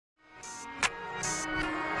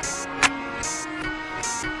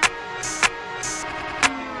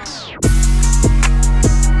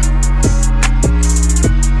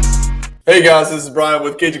Hey guys, this is Brian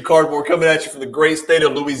with Cajun Cardboard coming at you from the great state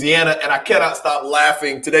of Louisiana, and I cannot stop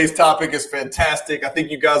laughing. Today's topic is fantastic. I think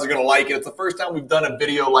you guys are going to like it. It's the first time we've done a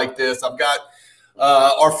video like this. I've got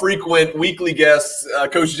our frequent weekly guest,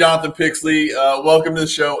 Coach Jonathan Pixley. Welcome to the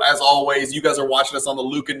show. As always, you guys are watching us on the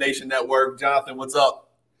Luca Nation Network. Jonathan, what's up?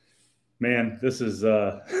 Man, this is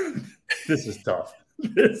tough. This is tough.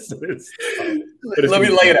 Let me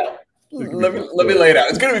lay it out. Let me lay it out.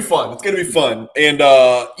 It's gonna be fun. It's gonna be fun, and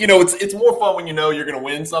it's more fun when you know you're gonna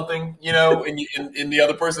win something, and the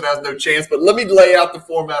other person has no chance. But let me lay out the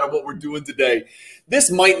format of what we're doing today.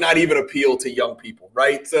 This might not even appeal to young people,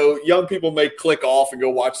 right? So young people may click off and go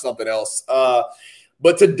watch something else.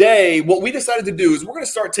 But today, what we decided to do is we're gonna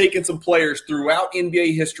start taking some players throughout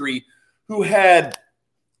NBA history who had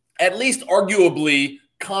at least arguably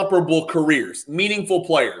comparable careers, meaningful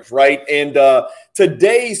players, right? And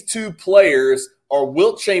today's two players are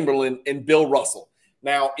Wilt Chamberlain and Bill Russell.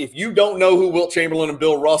 Now, if you don't know who Wilt Chamberlain and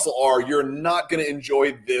Bill Russell are, you're not going to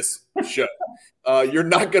enjoy this show. You're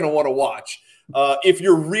not going to want to watch. If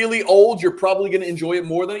you're really old, you're probably going to enjoy it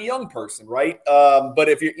more than a young person, right? But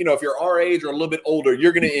if you're our age or a little bit older,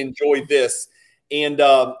 you're going to enjoy this. And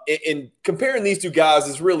comparing these two guys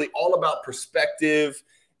is really all about perspective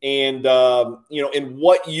and and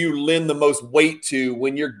what you lend the most weight to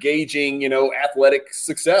when you're gauging, athletic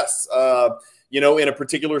success, in a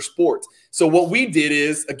particular sport. So what we did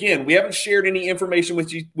is, again, we haven't shared any information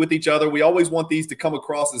with each other. We always want these to come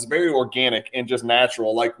across as very organic and just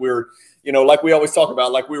natural, like like we always talk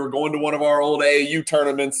about, like we were going to one of our old AAU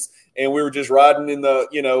tournaments and we were just riding in the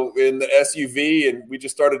SUV and we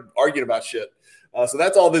just started arguing about shit. So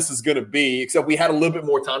that's all this is going to be, except we had a little bit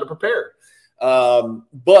more time to prepare.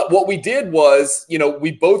 But what we did was,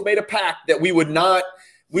 we both made a pact that we would not,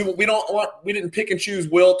 we didn't pick and choose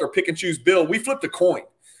Wilt or pick and choose Bill. We flipped a coin.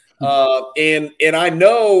 And I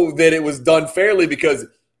know that it was done fairly because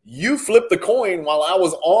you flipped the coin while I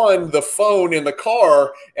was on the phone in the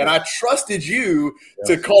car and I trusted you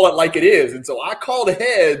to call it like it is. And so I called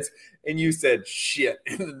heads and you said, shit.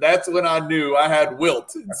 And that's when I knew I had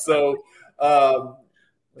Wilt. And so,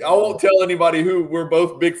 I won't tell anybody who we're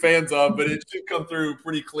both big fans of, but it should come through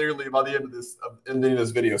pretty clearly by the end of this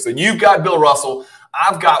video. So you've got Bill Russell,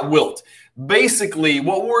 I've got Wilt. Basically,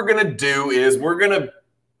 what we're going to do is we're going to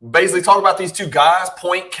basically talk about these two guys,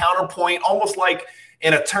 point, counterpoint, almost like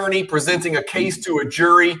an attorney presenting a case to a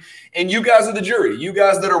jury. And you guys are the jury. You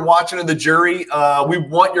guys that are watching are the jury. We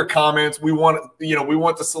want your comments. We want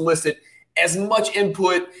to solicit as much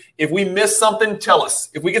input. If we miss something, tell us.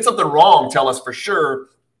 If we get something wrong, tell us for sure.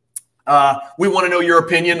 We want to know your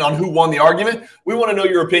opinion on who won the argument. We want to know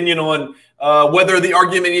your opinion on whether the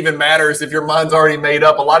argument even matters if your mind's already made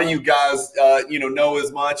up. A lot of you guys, know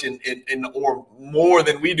as much and or more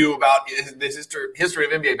than we do about the history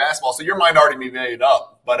of NBA basketball. So your mind already be made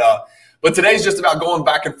up. But today's just about going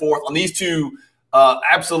back and forth on these two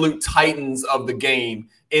absolute titans of the game.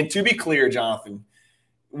 And to be clear, Jonathan,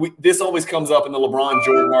 this always comes up in the LeBron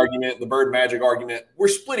Jordan argument, the Bird Magic argument. We're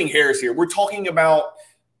splitting hairs here. We're talking about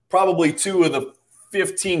probably two of the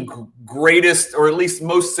 15 greatest or at least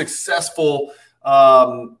most successful,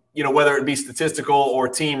 whether it be statistical or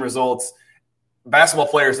team results, basketball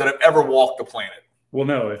players that have ever walked the planet. Well,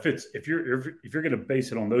 no, if you're going to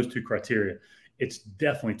base it on those two criteria, it's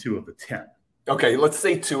definitely 2 of the 10. Okay, let's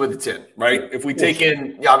say 2 of the 10, right? If we take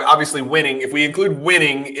in, obviously winning, if we include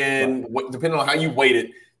winning in, depending on how you weight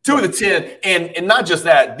it, 2 of the 10, and not just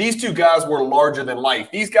that, these two guys were larger than life.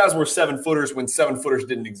 These guys were 7-footers when 7-footers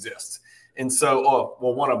didn't exist. And so,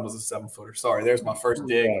 one of them was a 7-footer. Sorry, there's my first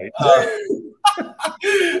dig. But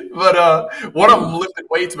one of them lifted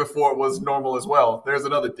weights before it was normal as well. There's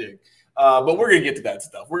another dig. But we're going to get to that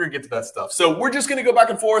stuff. So we're just going to go back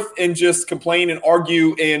and forth and just complain and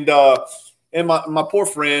argue. And my poor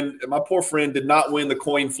friend did not win the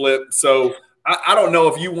coin flip. So I don't know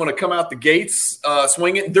if you want to come out the gates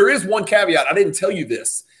swinging. There is one caveat. I didn't tell you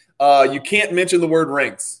this. You can't mention the word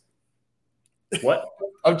rings. What?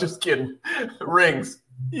 I'm just kidding. Rings.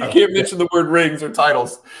 You can't mention the word rings or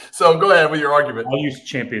titles. So go ahead with your argument. I'll use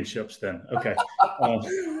championships then. Okay.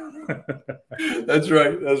 That's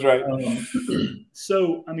right.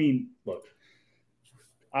 So, look,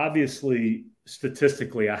 obviously,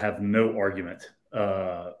 statistically, I have no argument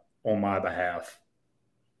on my behalf,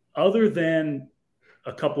 other than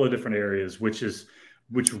a couple of different areas, which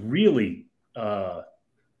really, it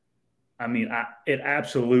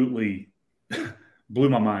absolutely blew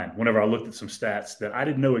my mind whenever I looked at some stats that I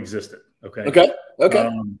didn't know existed. Okay.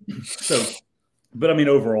 But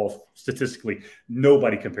overall, statistically,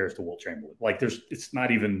 nobody compares to Wilt Chamberlain. It's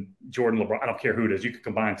not even Jordan, LeBron. I don't care who it is. You could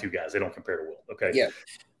combine 2 guys. They don't compare to Wilt. Okay. Yeah.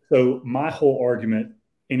 So my whole argument,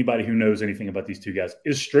 anybody who knows anything about these two guys,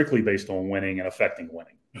 is strictly based on winning and affecting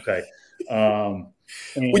winning. Okay.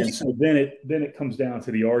 And so then it comes down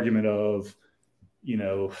to the argument of,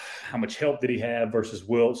 how much help did he have versus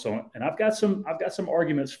Wilt? So, and I've got some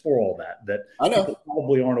arguments for all that I know people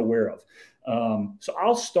probably aren't aware of. So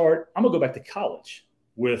I'm gonna go back to college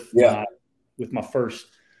with my first.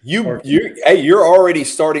 You're already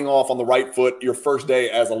starting off on the right foot your first day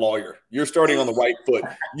as a lawyer. You're starting on the right foot.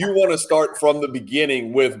 You want to start from the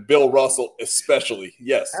beginning with Bill Russell, especially.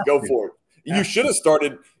 Yes, go for it. You should have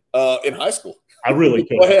started in high school. I really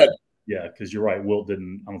could. Go ahead. Yeah, because you're right. Wilt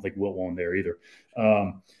didn't. I don't think Wilt won there either.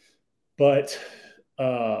 But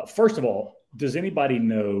first of all, does anybody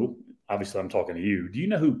know? Obviously, I'm talking to you. Do you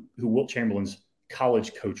know who Wilt Chamberlain's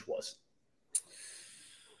college coach was?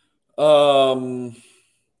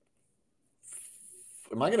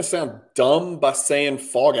 Am I going to sound dumb by saying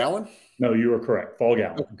Phog Allen? No, you are correct. Phog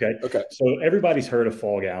Allen. Okay. Okay. So everybody's heard of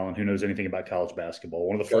Phog Allen who knows anything about college basketball.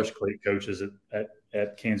 One of the first great coaches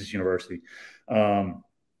at Kansas University.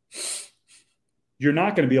 You're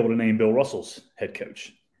not going to be able to name Bill Russell's head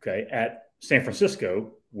coach. Okay. At San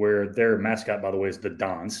Francisco, where their mascot, by the way, is the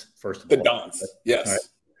Dons. First of all, the Dons. Yes.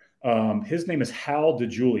 Right. His name is Hal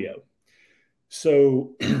DiGiulio.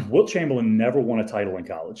 So Wilt Chamberlain never won a title in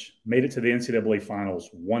college, made it to the NCAA finals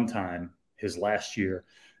one time his last year,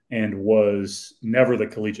 and was never the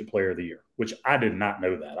collegiate player of the year, which I did not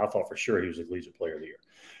know that. I thought for sure he was the collegiate player of the year.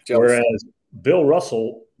 Whereas Bill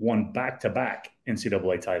Russell won back-to-back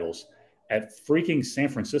NCAA titles at freaking San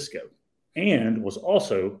Francisco and was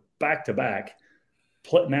also back-to-back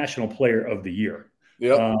national player of the year.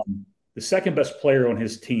 Yep. The second best player on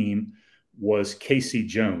his team was Casey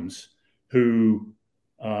Jones, who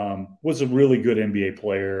was a really good NBA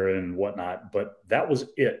player and whatnot, but that was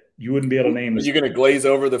it. You wouldn't be able to name it. Are you going to glaze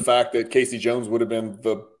over the fact that Casey Jones would have been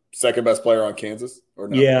the second best player on Kansas? Or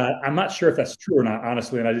no? Yeah, I'm not sure if that's true or not,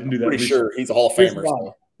 honestly, and I didn't do that. Pretty sure he's a Hall of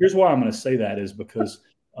Famer. Here's why I'm going to say that is because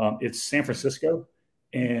it's San Francisco,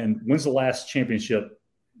 and when's the last championship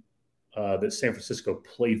that San Francisco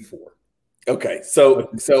played for? Okay, so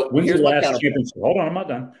when's the last championship? Hold on, I'm not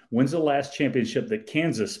done. When's the last championship that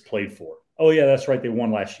Kansas played for? Oh, yeah, that's right. They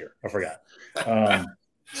won last year. I forgot.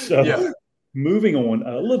 Moving on,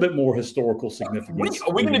 a little bit more historical significance.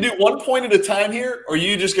 Are we going to do one point at a time here, or are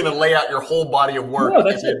you just going to lay out your whole body of work? No,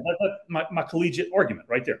 that's it. That's my collegiate argument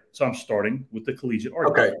right there. So I'm starting with the collegiate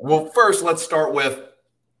argument. Okay, well, first let's start with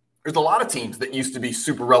there's a lot of teams that used to be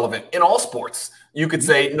super relevant in all sports. You could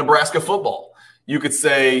say Nebraska football. You could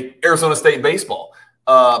say Arizona State baseball.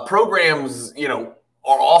 Programs,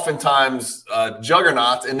 are oftentimes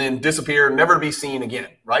juggernauts and then disappear, never to be seen again,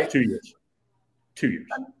 right? 2 years. 2 years.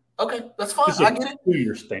 Okay, that's fine. I get it. 2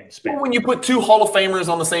 year span. Well, when you put two Hall of Famers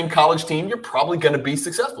on the same college team, you're probably going to be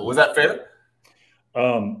successful. Is that fair?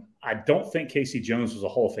 I don't think Casey Jones was a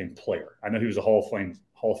Hall of Fame player. I know he was a Hall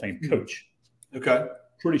of Fame coach. Okay.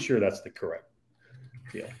 Pretty sure that's the correct.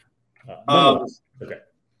 Yeah.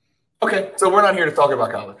 Okay, so we're not here to talk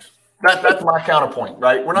about college. That's my counterpoint,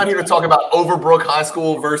 right? We're not here to talk about Overbrook High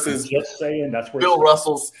School versus just saying that's where Bill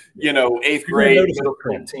Russell's, 8th grade middle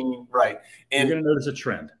school team, right? And you're going to notice a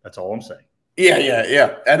trend. That's all I'm saying.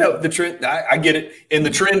 Yeah. I know the trend. I get it, and the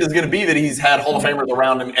trend is going to be that he's had Hall of Famers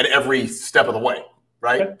around him at every step of the way,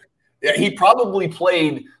 right? Okay. Yeah, he probably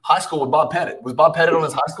played high school with Bob Pettit. Was Bob Pettit on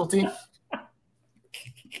his high school team?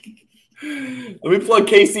 Let me plug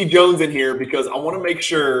Casey Jones in here because I want to make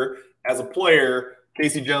sure, as a player,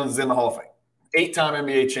 Casey Jones is in the Hall of Fame. 8-time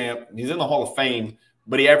NBA champ. He's in the Hall of Fame,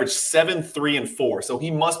 but he averaged 7, 3, and 4. So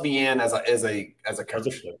he must be in as a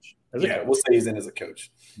coach. We'll say he's in as a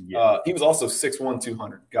coach. Yeah. He was also 6'1",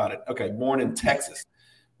 200. Got it. Okay. Born in Texas.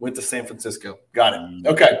 Went to San Francisco. Got it.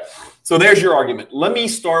 Okay. So there's your argument. Let me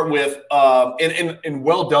start with and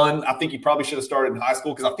well done. I think he probably should have started in high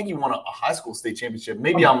school because I think he won a high school state championship.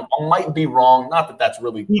 Maybe I might be wrong. Not that that's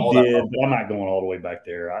really all that wrong. But I'm not going all the way back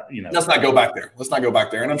there. Let's not go back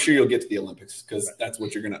there. And I'm sure you'll get to the Olympics because that's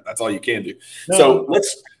what you're gonna. That's all you can do. No, so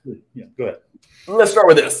go ahead. Let's start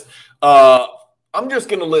with this. I'm just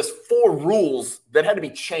gonna list 4 rules that had to be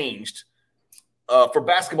changed for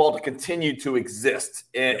basketball to continue to exist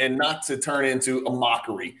and not to turn into a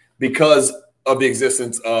mockery because of the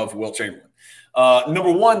existence of Wilt Chamberlain.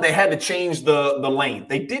 Number 1, they had to change the lane.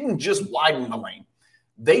 They didn't just widen the lane.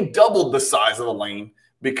 They doubled the size of the lane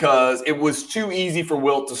because it was too easy for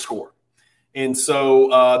Wilt to score. And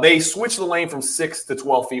so they switched the lane from 6 to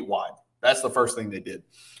 12 feet wide. That's the first thing they did.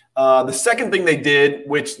 The second thing they did,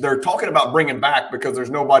 which they're talking about bringing back because there's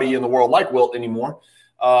nobody in the world like Wilt anymore,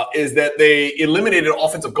 is that they eliminated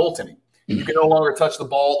offensive goaltending. You can no longer touch the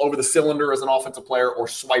ball over the cylinder as an offensive player or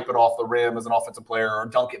swipe it off the rim as an offensive player or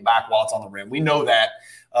dunk it back while it's on the rim. We know that.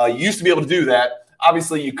 You used to be able to do that.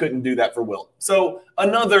 Obviously, you couldn't do that for Wilt. So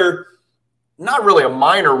another, not really a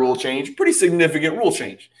minor rule change, pretty significant rule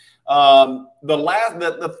change.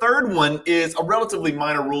 The third one is a relatively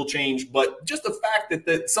minor rule change, but just the fact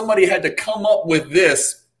that somebody had to come up with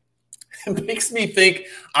this makes me think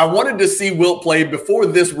I wanted to see Wilt play before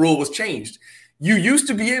this rule was changed. You used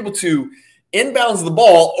to be able to inbounds the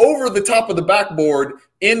ball over the top of the backboard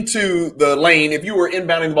into the lane if you were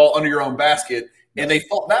inbounding the ball under your own basket, and they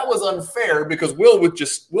thought that was unfair because Wilt would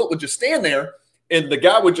just stand there. And the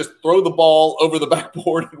guy would just throw the ball over the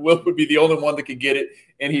backboard, and Wilt would be the only one that could get it,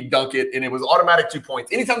 and he'd dunk it, and it was automatic 2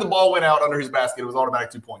 points. Anytime the ball went out under his basket, it was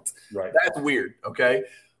automatic 2 points. Right. That's weird, okay?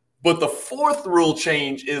 But the fourth rule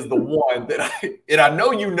change is the one that I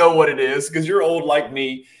know you know what it is because you're old like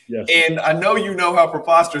me, yes. And I know you know how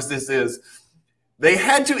preposterous this is. They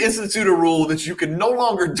had to institute a rule that you can no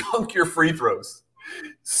longer dunk your free throws.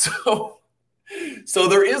 So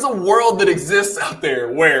there is a world that exists out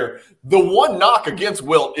there where the one knock against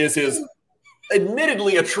Wilt is his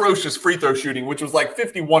admittedly atrocious free throw shooting, which was like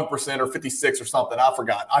 51% or 56 or something. I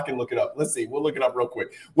forgot. I can look it up. Let's see. We'll look it up real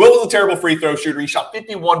quick. Wilt was a terrible free throw shooter. He shot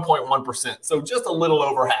 51.1%, so just a little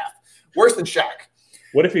over half. Worse than Shaq.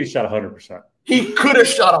 What if he shot 100%? He could have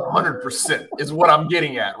shot 100% is what I'm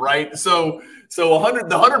getting at, right? So the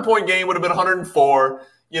 100-point game would have been 104.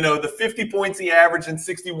 You know, the 50 points he averaged in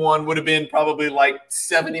 61 would have been probably like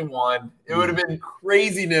 71. It would have been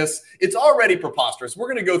craziness. It's already preposterous. We're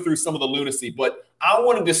going to go through some of the lunacy, but I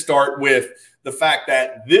wanted to start with the fact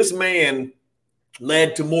that this man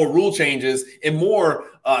led to more rule changes and more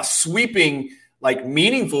sweeping, like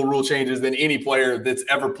meaningful rule changes than any player that's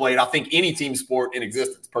ever played, I think, any team sport in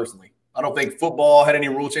existence, personally. I don't think football had any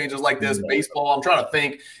rule changes like this. Baseball, I'm trying to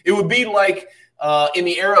think. It would be like in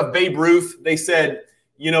the era of Babe Ruth, they said,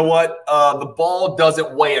 you know what? The ball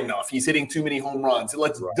doesn't weigh enough. He's hitting too many home runs.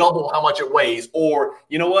 Let's double how much it weighs. Or,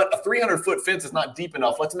 you know what? A 300-foot fence is not deep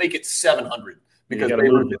enough. Let's make it 700 because you got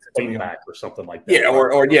to move the team back or something like that. Yeah,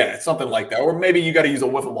 or something like that. Or maybe you got to use a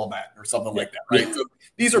wiffle ball bat or something like that, right? So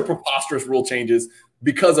these are preposterous rule changes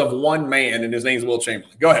because of one man, and his name's Wilt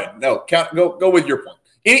Chamberlain. Go ahead. No, go with your point.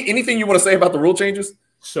 Anything you want to say about the rule changes?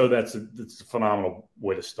 So that's a phenomenal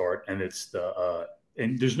way to start, and it's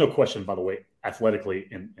and there's no question, by the way, athletically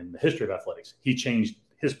in the history of athletics, he changed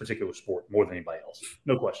his particular sport more than anybody else.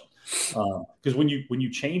 No question. Because when you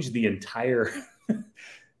change the entire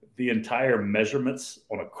measurements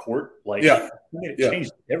on a court, like it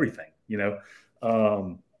changed everything, you know.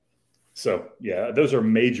 So yeah, those are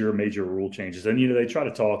major rule changes. And they try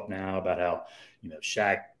to talk now about how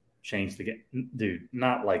Shaq changed the game. Dude,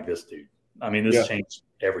 not like this dude. I mean, this changed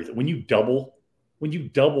everything. When you double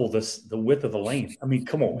the width of the lane, I mean,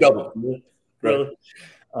 come on, double. Really?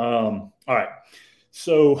 All right.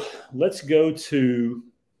 So let's go to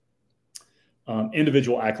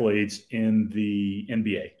individual accolades in the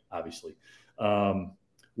NBA, obviously,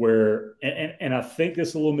 where and I think this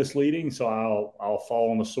is a little misleading. So I'll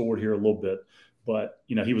fall on the sword here a little bit. But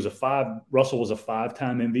Russell was a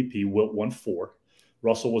 5-time MVP. Wilt won 4.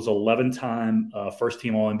 Russell was 11-time first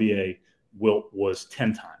team All NBA. Wilt was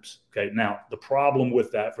 10 times. Okay. Now the problem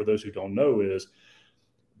with that, for those who don't know, is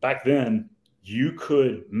back then, you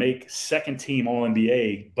could make second team All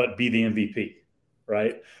NBA, but be the MVP,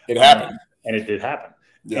 right? It happened. And it did happen.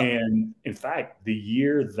 Yeah. And in fact, the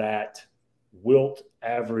year that Wilt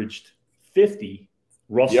averaged 50,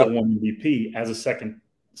 Russell won MVP as a second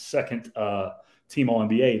team All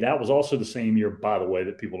NBA. That was also the same year, by the way,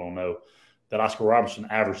 that people don't know, that Oscar Robertson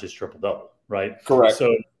averaged his triple-double, right? Correct.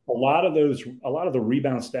 So a lot of the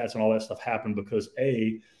rebound stats and all that stuff happened because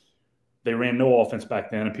they ran no offense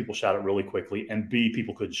back then, and people shot it really quickly. And B,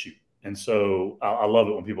 people couldn't shoot. And so I love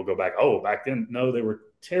it when people go back, back then, no, they were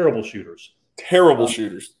terrible shooters. Terrible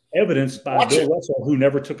shooters. Evidenced by Bill Russell, who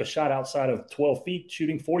never took a shot outside of 12 feet,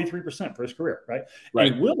 shooting 43% for his career, right?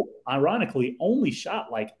 And Wilt, ironically, only shot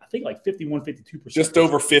I think 51, 52%. Just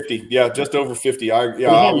over 50. Yeah, just over 50. He had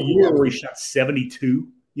a year where he shot 72.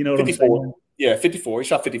 You know what 54. I'm saying? Yeah, 54. He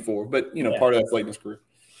shot 54, but, part of that's late in his career.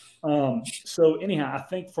 So anyhow, I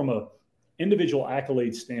think from a individual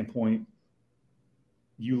accolade standpoint,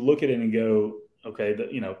 you look at it and go, okay,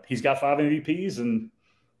 he's got 5 MVPs and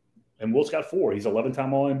Wilt's got 4. He's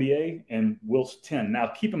 11-time All NBA and Wilt's 10. Now,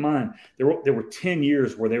 keep in mind, there were 10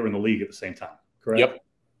 years where they were in the league at the same time, correct? Yep.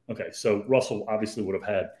 Okay, so Russell obviously would have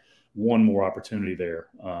had one more opportunity there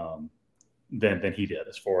than he did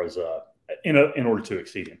as far as in order to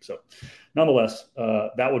exceed him. So, nonetheless,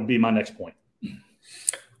 that would be my next point.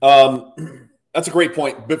 That's a great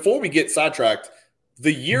point. Before we get sidetracked,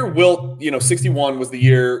 the year Wilt, 61 was the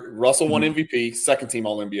year Russell won MVP, second team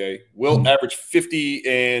All-NBA. Wilt averaged 50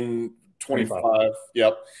 and 25.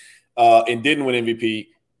 Yep. And didn't win MVP.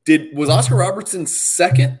 Was Oscar Robertson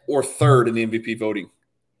second or third in the MVP voting?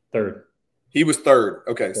 Third. He was third.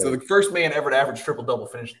 Okay. So the first man ever to average triple-double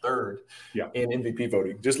finished third in MVP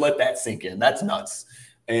voting. Just let that sink in. That's nuts.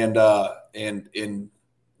 And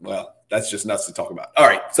well, that's just nuts to talk about. All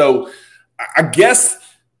right. So I guess,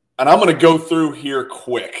 and I'm going to go through here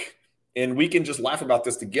quick, and we can just laugh about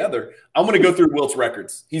this together. I'm going to go through Wilt's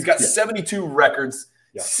records. He's got 72 records,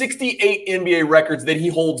 68 NBA records that he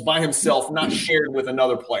holds by himself, not shared with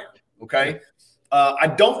another player. Okay. I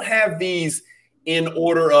don't have these in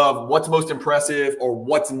order of what's most impressive or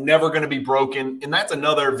what's never going to be broken. And that's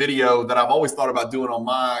another video that I've always thought about doing on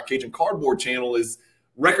my Cajun Cardboard channel is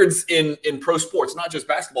records in pro sports, not just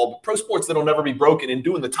basketball, but pro sports that'll never be broken and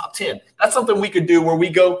doing the top 10. That's something we could do where we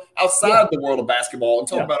go outside the world of basketball and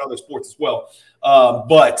talk about other sports as well.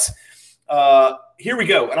 But here we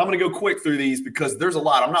go. And I'm going to go quick through these because there's a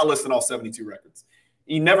lot. I'm not listing all 72 records.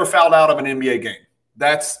 He never fouled out of an NBA game.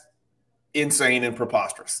 That's insane and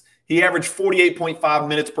preposterous. He averaged 48.5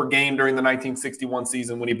 minutes per game during the 1961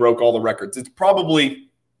 season when he broke all the records. It's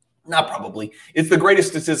it's the greatest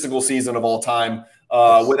statistical season of all time,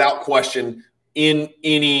 without question, in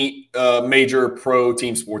any major pro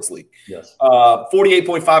team sports league. Yes.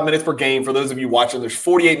 48.5 minutes per game. For those of you watching, there's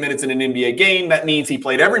 48 minutes in an NBA game. That means he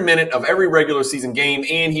played every minute of every regular season game,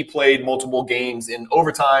 and he played multiple games in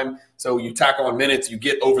overtime. So you tack on minutes, you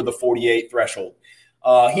get over the 48 threshold.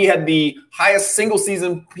 He had the highest single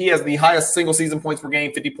season. He has the highest single season points per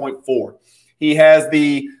game, 50.4. He has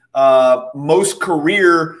the most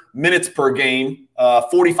career minutes per game,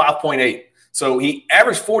 45.8. So he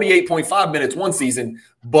averaged 48.5 minutes one season,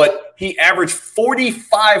 but he averaged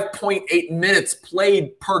 45.8 minutes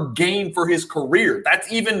played per game for his career.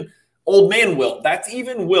 That's even old man Wilt. That's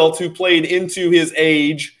even Wilt, who played into his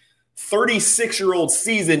age 36-year-old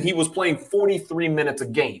season. He was playing 43 minutes a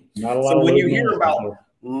game. So when you hear about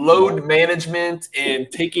load management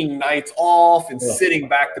and taking nights off and sitting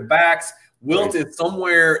back-to-backs, Wilt is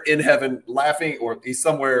somewhere in heaven laughing, or he's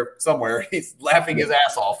somewhere. He's laughing his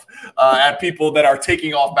ass off at people that are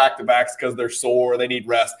taking off back-to-backs because they're sore, they need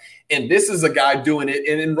rest. And this is a guy doing it.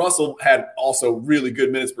 And Russell had also really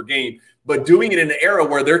good minutes per game, but doing it in an era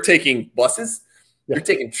where they're taking buses, they're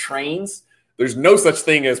taking trains. There's no such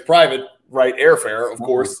thing as private airfare, of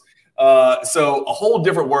course. So a whole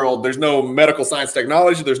different world. There's no medical science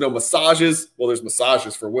technology. There's no massages. Well, there's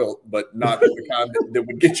massages for Wilt, but not the kind that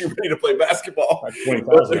would get you ready to play basketball. There's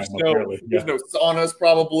no saunas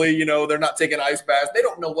probably. They're not taking ice baths. They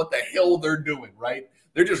don't know what the hell they're doing, right?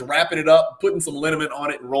 They're just wrapping it up, putting some liniment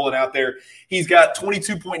on it, and rolling out there. He's got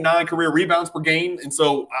 22.9 career rebounds per game. And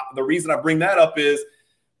so the reason I bring that up is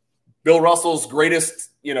Bill Russell's greatest,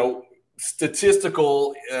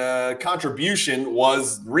 statistical contribution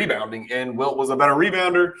was rebounding, and Wilt was a better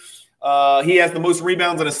rebounder. He has the most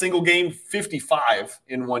rebounds in a single game, 55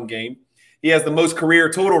 in one game. He has the most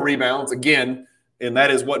career total rebounds, again, and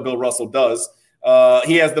that is what Bill Russell does.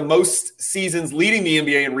 He has the most seasons leading the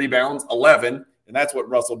NBA in rebounds, 11, and that's what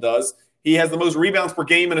Russell does. He has the most rebounds per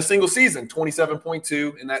game in a single season,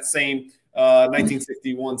 27.2 in that same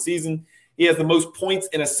 1961 season. He has the most points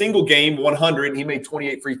in a single game, 100. And he made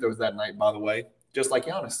 28 free throws that night, by the way, just like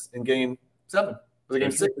Giannis in game 7. Was it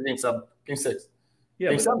game 6 or game 7? Game 6. Yeah,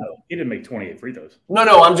 game 7. He didn't make 28 free throws.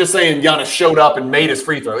 No, I'm just saying Giannis showed up and made his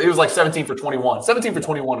free throw. It was like 17 for 21 or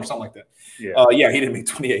something like that. Yeah, he didn't make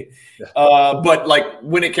 28. Yeah. But like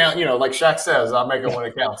when it counts, like Shaq says, I'll make it when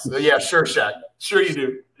it counts. So yeah, sure, Shaq. Sure you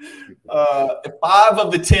do. 5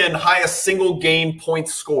 of the 10 highest single game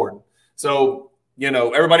points scored. So,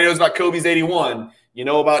 everybody knows about Kobe's 81. You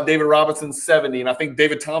know about David Robinson's 70, and I think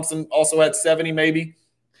David Thompson also had 70, maybe.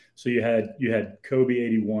 So you had Kobe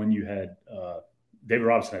 81. You had David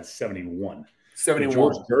Robinson had 71. 71.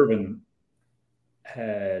 George Gervin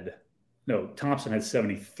Thompson had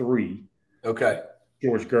 73. Okay.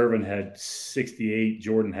 George Gervin had 68.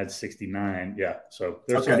 Jordan had 69. Yeah. So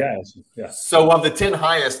there's some guys. Yeah. So of the 10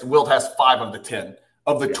 highest, Wilt has 5 of the 10.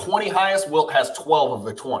 Of the 20 highest, Wilt has 12 of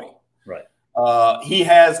the 20. Right. He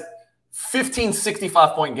has 15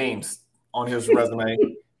 65-point games on his resume.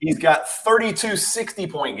 He's got 32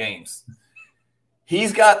 60-point games.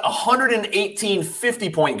 He's got 118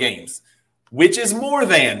 50-point games, which is more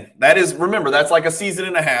than – remember, that's like a season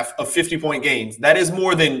and a half of 50-point games. That is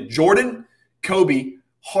more than Jordan, Kobe,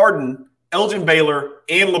 Harden, Elgin Baylor,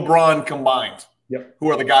 and LeBron combined, who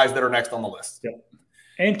are the guys that are next on the list. Yep.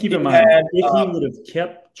 And keep in mind, if he would have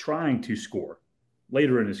kept trying to score,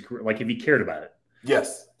 later in his career, like if he cared about it,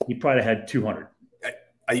 yes, he probably had 200.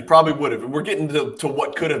 He probably would have. And we're getting to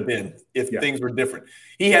what could have been if things were different.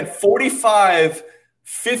 He had 45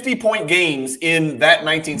 50-point games in that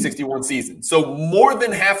 1961 season. So more than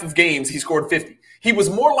half of games he scored 50. He was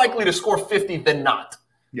more likely to score 50 than not.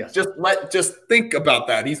 Yes. Just think about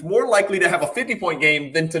that. He's more likely to have a 50-point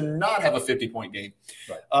game than to not have a 50-point game.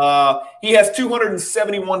 Right. He has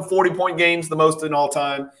 271 40-point games, the most in all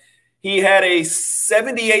time. He had a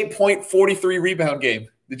 78.43 rebound game.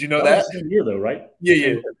 Did you know that? Was the same year, though, right?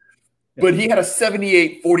 Yeah. But he had a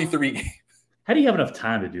 78.43 game. How do you have enough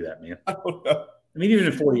time to do that, man? I don't know. I mean, even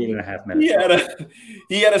in 48 and a half minutes.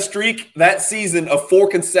 He had a streak that season of 4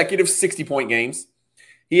 consecutive 60-point games.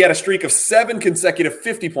 He had a streak of 7 consecutive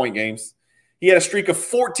 50-point games. He had a streak of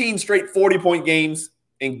 14 straight 40-point games.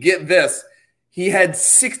 And get this, he had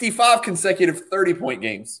 65 consecutive 30-point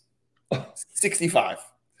games. 65.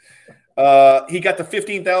 He got to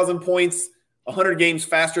 15,000 points, 100 games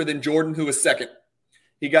faster than Jordan, who was second.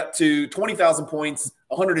 He got to 20,000 points,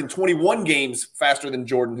 121 games faster than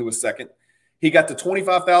Jordan, who was second. He got to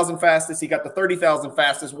 25,000 fastest. He got to 30,000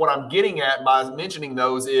 fastest. What I'm getting at by mentioning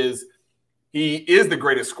those is he is the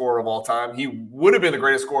greatest scorer of all time. He would have been the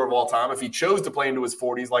greatest scorer of all time if he chose to play into his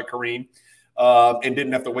 40s like Kareem and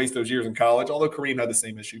didn't have to waste those years in college, although Kareem had the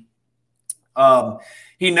same issue.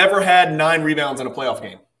 He never had 9 rebounds in a playoff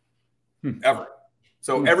game, ever.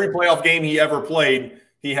 So every playoff game he ever played,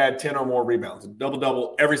 he had 10 or more rebounds,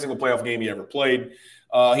 double-double every single playoff game he ever played.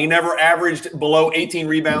 He never averaged below 18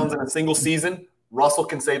 rebounds in a single season. Russell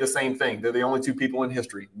can say the same thing. They're the only 2 people in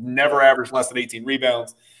history. Never averaged less than 18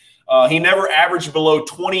 rebounds. He never averaged below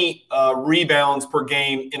 20 rebounds per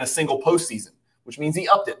game in a single postseason, which means he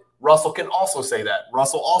upped it. Russell can also say that.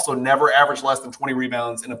 Russell also never averaged less than 20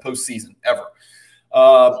 rebounds in a postseason, ever.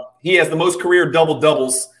 He has the most career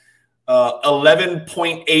double-doubles,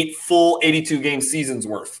 11.8 full 82-game seasons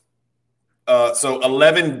worth. So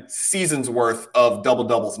 11 seasons worth of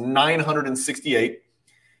double-doubles, 968.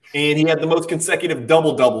 And he had the most consecutive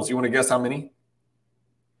double-doubles. You want to guess how many?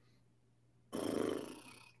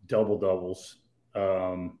 Double-doubles.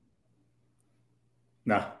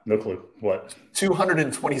 Nah, no clue. What?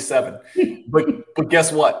 227. But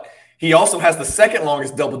guess what? He also has the second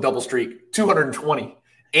longest double-double streak, 220.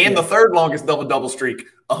 And the third longest double-double streak,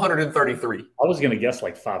 133. I was going to guess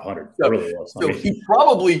like 500. So, really was. So he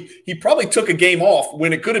probably took a game off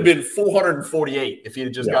when it could have been 448 if he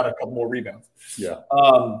had just got a couple more rebounds. Yeah.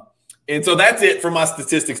 And so that's it from my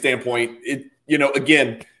statistics standpoint.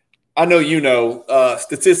 Again, I know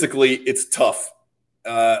statistically it's tough.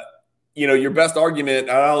 Your best argument,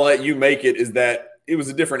 and I'll let you make it, is that it was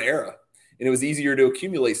a different era and it was easier to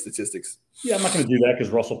accumulate statistics. Yeah, I'm not going to do that because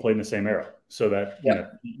Russell played in the same era. So that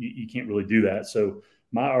you can't really do that. So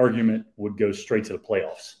my argument would go straight to the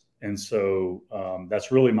playoffs. And so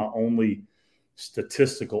that's really my only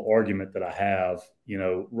statistical argument that I have.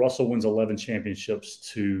 Russell wins 11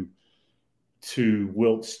 championships to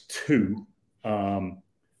Wilt's 2,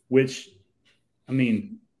 which, I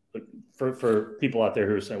mean, for people out there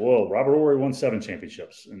who are saying, well, Robert Horry won 7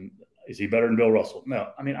 championships, and is he better than Bill Russell? No,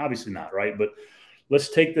 I mean, obviously not, right? But let's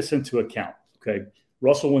take this into account, okay?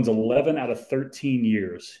 Russell wins 11 out of 13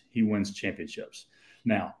 years he wins championships.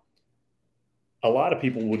 Now, a lot of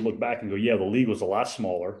people would look back and go, yeah, the league was a lot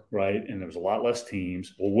smaller, right? And there was a lot less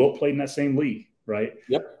teams. Well, Wilt played in that same league, right?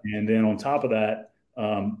 Yep. And then on top of that,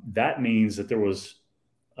 that means that there was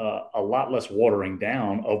a lot less watering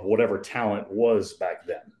down of whatever talent was back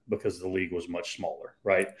then because the league was much smaller,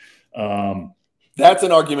 right? That's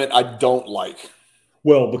an argument I don't like.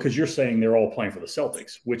 Well, because you're saying they're all playing for the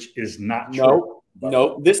Celtics, which is not true.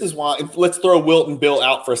 No. This is why. Let's throw Wilt and Bill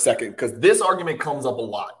out for a second, because this argument comes up a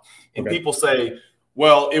lot. And people say,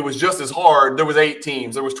 well, it was just as hard. There was 8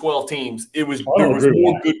 teams. There was 12 teams. There was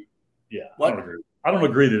more good. Yeah, what? I don't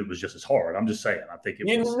agree that it was just as hard. I'm just saying. I think it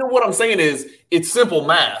was. You know what I'm saying is it's simple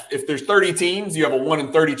math. If there's 30 teams, you have a 1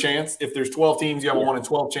 in 30 chance. If there's 12 teams, you have a 1 in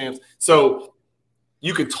 12 chance. So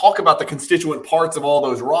you could talk about the constituent parts of all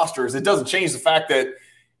those rosters. It doesn't change the fact that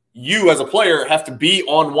you as a player have to be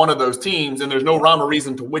on one of those teams, and there's no rhyme or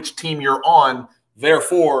reason to which team you're on.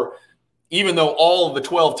 Therefore, even though all of the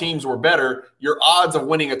 12 teams were better, your odds of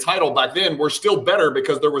winning a title back then were still better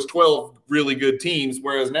because there was 12 really good teams,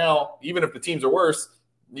 whereas now, even if the teams are worse,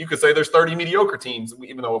 you could say there's 30 mediocre teams,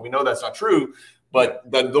 even though we know that's not true. But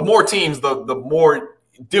the more teams, the more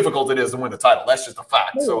difficult it is to win the title. That's just a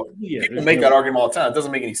fact. So people make that argument all the time. It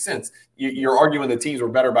doesn't make any sense. You're arguing the teams were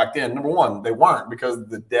better back then. Number one, they weren't, because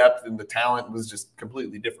the depth and the talent was just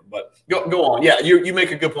completely different. But go on. Yeah, you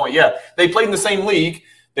make a good point. Yeah, they played in the same league.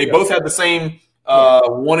 They both had the same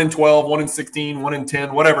 1 in 12, 1 in 16, 1 in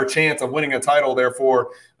 10, whatever chance of winning a title.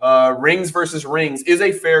 Therefore, rings versus rings is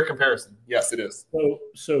a fair comparison. Yes, it is.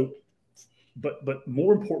 But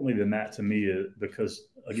more importantly than that to me is because,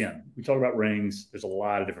 again, we talk about rings. There's a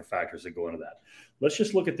lot of different factors that go into that. Let's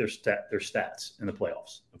just look at their stats in the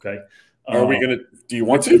playoffs, okay? Are we going to – do you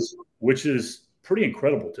want to? Which is pretty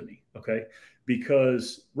incredible to me, okay?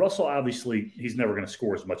 Because Russell, obviously, he's never going to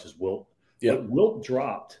score as much as Wilt. Yeah. But Wilt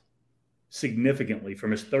dropped significantly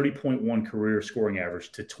from his 30.1 career scoring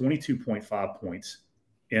average to 22.5 points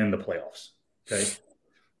in the playoffs, okay?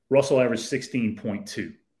 Russell averaged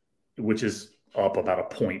 16.2, which is up about a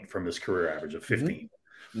point from his career average of 15.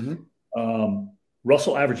 Mm-hmm.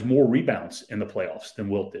 Russell averaged more rebounds in the playoffs than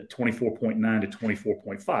Wilt did, 24.9 to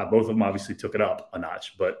 24.5. Both of them obviously took it up a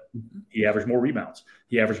notch, but he averaged more rebounds.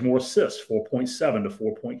 He averaged more assists, 4.7 to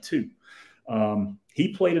 4.2. He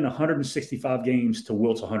played in 165 games to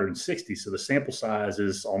Wilt's 160, so the sample size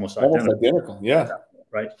is almost identical. Yeah.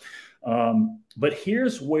 Right. But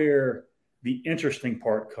here's where the interesting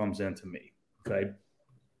part comes into me, okay?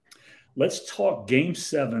 Let's talk game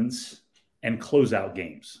sevens and closeout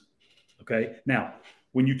games. Okay. Now,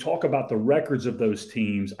 when you talk about the records of those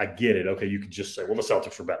teams, I get it. Okay. You could just say, well, the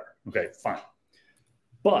Celtics were better. Okay, fine.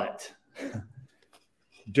 But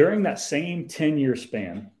during that same 10-year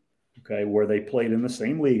span, okay, where they played in the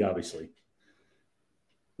same league, obviously,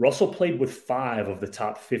 Russell played with 5 of the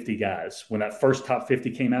top 50 guys when that first top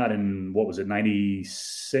 50 came out in, what was it,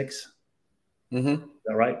 96? Mm-hmm. Is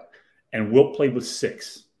that right? And Wilt played with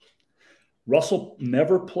 6. Russell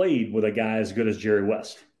never played with a guy as good as Jerry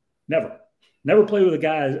West. Never played with a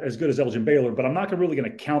guy as good as Elgin Baylor, but I'm not really going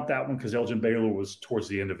to count that one because Elgin Baylor was towards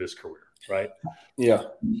the end of his career, right? Yeah.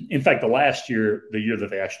 In fact, the year that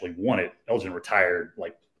they actually won it, Elgin retired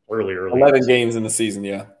like early. 11 games in the season,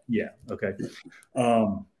 yeah. Yeah, okay.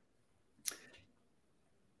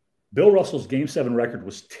 Bill Russell's Game 7 record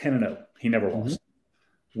was 10-0. He never lost.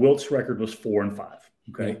 Wilt's record was 4-5,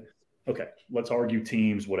 okay? Okay, let's argue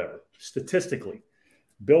teams, whatever. Statistically,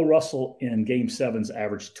 Bill Russell in Game 7s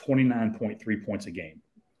averaged 29.3 points a game.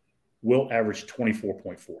 Wilt averaged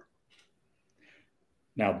 24.4.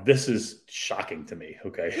 Now, this is shocking to me,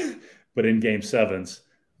 okay? But in Game 7s,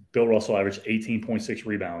 Bill Russell averaged 18.6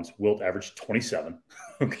 rebounds. Wilt averaged 27.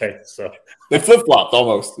 Okay, so they flip-flopped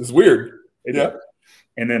almost. It's weird. Yeah.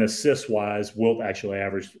 And then assists-wise, Wilt actually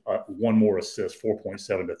averaged one more assist,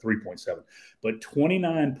 4.7 to 3.7. But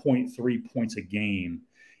 29.3 points a game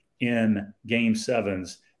in Game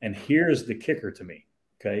 7s. And here's the kicker to me,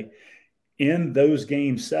 okay? In those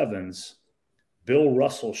Game 7s, Bill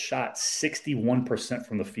Russell shot 61%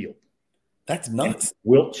 from the field. That's nuts. And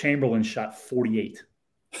Wilt Chamberlain shot 48.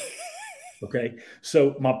 Okay?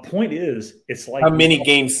 So my point is, it's like – how many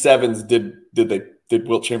Game 7s did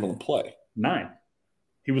Wilt Chamberlain play? 9.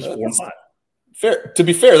 He was 4-5. Fair. To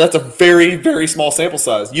be fair, that's a very, very small sample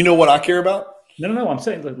size. You know what I care about? No. I'm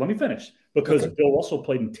saying, let me finish. Because Bill Russell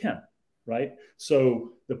played in 10, right?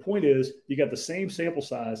 So the point is, you got the same sample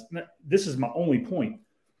size. This is my only point.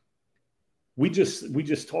 We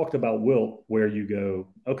just talked about Wilt, where you go,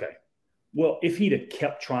 okay, well, if he'd have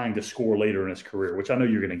kept trying to score later in his career, which I know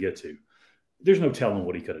you're going to get to, there's no telling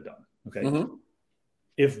what he could have done. Okay. Mm-hmm.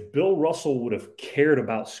 If Bill Russell would have cared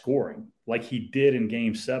about scoring like he did in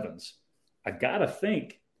Game 7s, I got to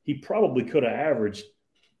think he probably could have averaged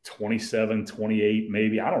 27, 28,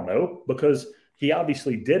 maybe. I don't know, because he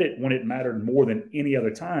obviously did it when it mattered more than any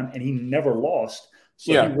other time, and he never lost.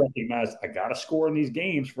 So he recognized, I got to score in these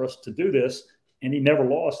games for us to do this, and he never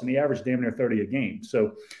lost, and he averaged damn near 30 a game.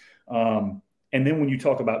 So, and then when you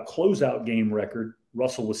talk about closeout game record,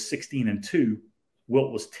 Russell was 16-2,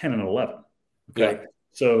 Wilt was 10-11. Okay. Yeah.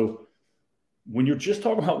 So when you're just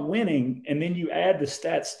talking about winning and then you add the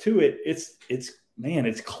stats to it,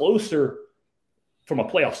 it's closer from a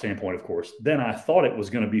playoff standpoint, of course, than I thought it was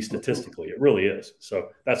going to be statistically. It really is. So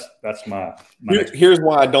that's my here's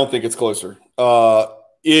why I don't think it's closer.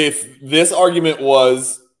 If this argument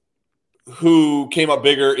was who came up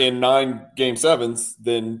bigger in 9 Game 7s,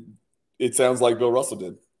 then it sounds like Bill Russell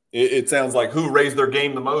did. It sounds like who raised their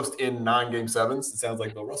game the most in 9 Game 7s. It sounds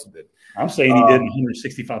like Bill Russell did. I'm saying he did in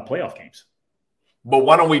 165 playoff games. But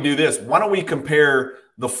why don't we do this? Why don't we compare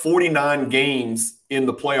the 49 games in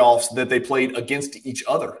the playoffs that they played against each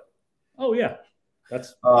other? Oh, yeah.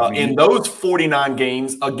 That's in those 49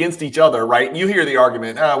 games against each other, right? You hear the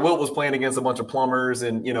argument, Wilt was playing against a bunch of plumbers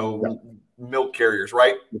and, milk carriers,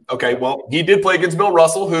 right? Okay, well, he did play against Bill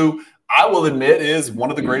Russell, who I will admit is one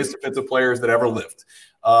of the greatest defensive players that ever lived.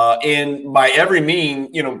 And by every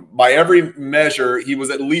by every measure, he was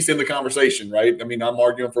at least in the conversation, right? I mean, I'm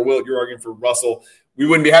arguing for Wilt, you're arguing for Russell. We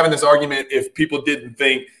wouldn't be having this argument if people didn't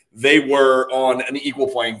think they were on an equal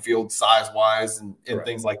playing field size-wise and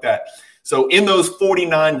things like that. So in those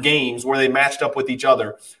 49 games where they matched up with each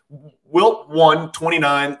other, Wilt won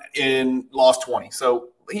 29 and lost 20. So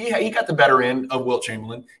he got the better end of Wilt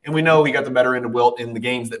Chamberlain, and we know he got the better end of Wilt in the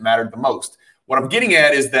games that mattered the most. What I'm getting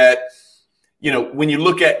at is that, when you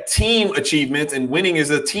look at team achievements, and winning is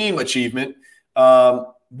a team achievement,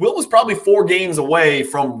 Wilt was probably 4 games away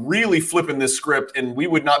from really flipping this script, and we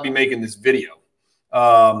would not be making this video.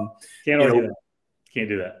 Can't argue that. Can't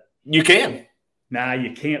do that. You can. Nah,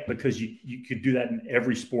 you can't, because you could do that in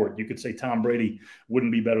every sport. You could say Tom Brady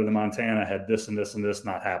wouldn't be better than Montana had this and this and this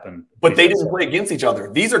not happened. But they didn't play against each other.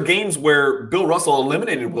 These are games where Bill Russell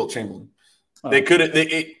eliminated Wilt Chamberlain. They could have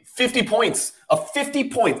 50 points, 50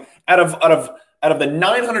 points out of the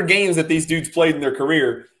 900 games that these dudes played in their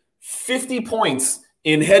career. 50 points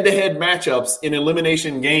in head-to-head matchups in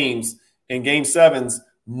elimination games and game sevens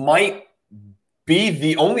might be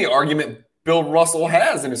the only argument Bill Russell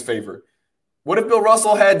has in his favor. What if Bill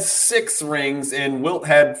Russell had 6 rings and Wilt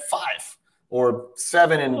had 5 or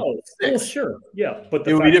 7 and 6? Well, sure. Yeah, but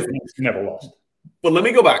it would be different. He never lost. But let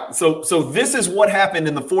me go back. So this is what happened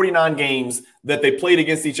in the 49 games that they played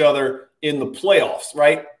against each other in the playoffs,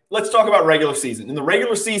 right? Let's talk about regular season. In the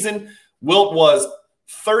regular season, Wilt was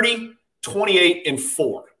 30, 28, and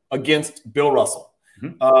 4 against Bill Russell.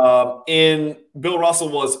 Mm-hmm. And Bill Russell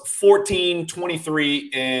was 14,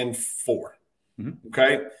 23, and 4. Mm-hmm.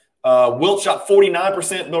 Okay. Wilt shot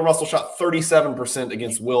 49%. Bill Russell shot 37%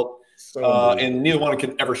 against Wilt. And neither one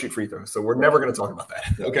can ever shoot free throws. So we're never going to talk about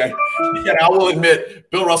that. Okay. And I will admit,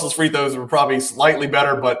 Bill Russell's free throws were probably slightly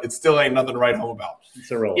better, but it still ain't nothing to write home about.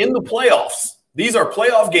 In the playoffs, these are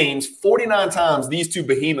playoff games. 49 times these two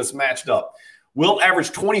behemoths matched up. Wilt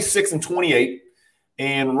averaged 26 and 28,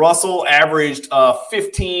 and Russell averaged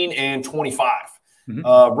 15 and 25.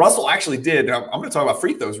 Mm-hmm. Russell actually did. I'm going to talk about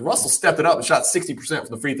free throws. Russell stepped it up and shot 60% from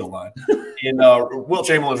the free throw line. And Wilt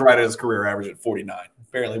Chamberlain's right at his career average at 49.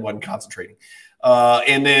 Apparently wasn't concentrating.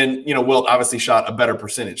 And then, Wilt obviously shot a better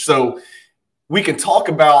percentage. So we can talk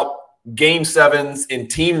about game sevens and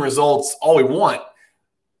team results all we want.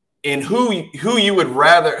 And who you would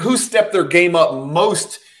rather, who stepped their game up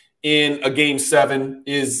most in a game 7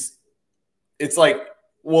 is, it's like,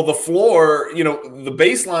 well, the floor, the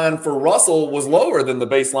baseline for Russell was lower than the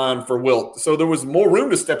baseline for Wilt. So there was more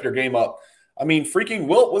room to step your game up. I mean, freaking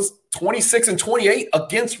Wilt was 26 and 28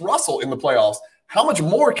 against Russell in the playoffs. How much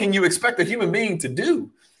more can you expect a human being to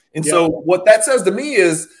do? And so what that says to me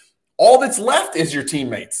is all that's left is your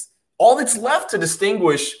teammates. All that's left to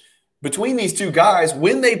distinguish between these two guys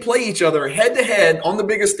when they play each other head-to-head on the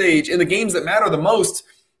biggest stage in the games that matter the most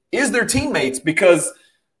is their teammates, because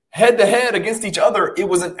head-to-head against each other, it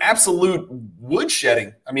was an absolute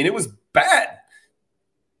woodshedding. I mean, it was bad.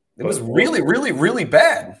 It was really, really, really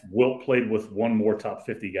bad. Wilt played with one more top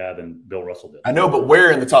 50 guy than Bill Russell did. I know, but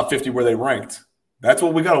where in the top 50 were they ranked? That's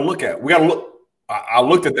what we got to look at. We got to look. I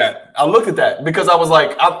looked at that. I looked at that because I was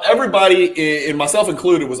like, everybody, and myself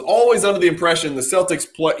included, was always under the impression the Celtics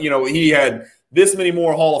play. He had this many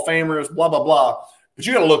more Hall of Famers, blah blah blah. But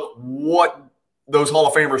you got to look what those Hall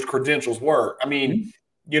of Famers' credentials were. I mean,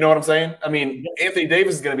 you know what I'm saying? I mean, Anthony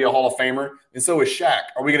Davis is going to be a Hall of Famer, and so is Shaq.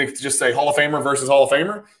 Are we going to just say Hall of Famer versus Hall of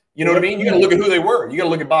Famer? You know what I mean? You got to look at who they were. You got to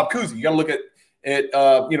look at Bob Cousy. You got to look at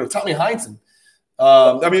Tommy Heinsohn.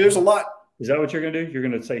 I mean, there's a lot. Is that what you're going to do? You're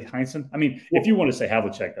going to say Heinsohn? I mean, if you want to say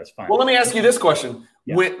Havlicek, that's fine. Well, let me ask you this question.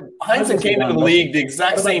 Yeah. When Heinsohn came into the league the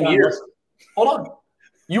exact same year. Hold on.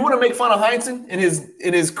 You want to make fun of Heinsohn in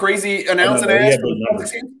his crazy announcing ass?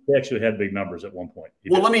 He actually had big numbers at one point.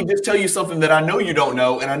 Well, let me just tell you something that I know you don't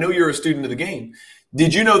know, and I know you're a student of the game.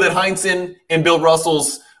 Did you know that Heinsohn and Bill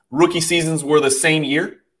Russell's rookie seasons were the same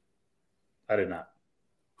year? I did not.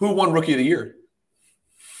 Who won Rookie of the Year?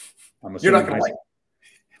 You're not going to like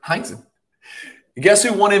Heinsohn. Guess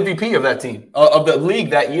who won MVP of that team, of the league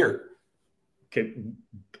that year? Okay,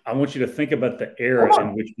 I want you to think about the era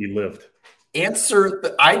in which we lived. Hey,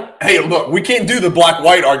 look, we can't do the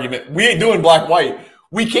black-white argument. We ain't doing black-white.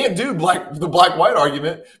 We can't do the black-white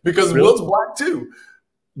argument because Wilt's black too.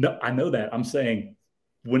 No, I know that. I'm saying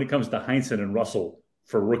when it comes to Heinsohn and Russell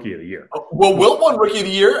for Rookie of the Year. Well, Wilt won Rookie of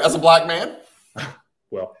the Year as a black man.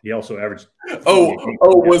 Well, he also averaged.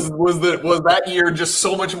 Was that year just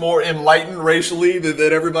so much more enlightened racially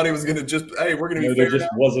that everybody was going to just, hey, we're going to be fair. There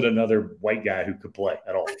just wasn't another white guy who could play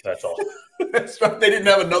at all. That's all. That's right. They didn't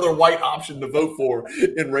have another white option to vote for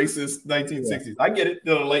in racist 1960s. Yeah. I get it.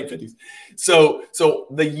 In the late 50s. So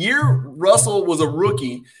the year Russell was a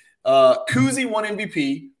rookie, Cousy won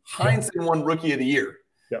MVP. Heinsohn won Rookie of the Year.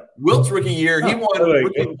 Yeah. Wilt's rookie year, he won.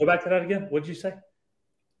 Go back to that again. What did you say?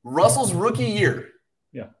 Russell's rookie year.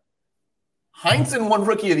 Yeah. Heinsohn won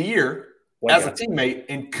Rookie of the Year as a teammate,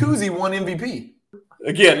 and Kuzi won MVP.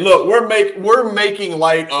 Again, look, we're making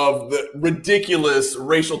light of the ridiculous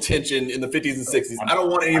racial tension in the 50s and 60s. I don't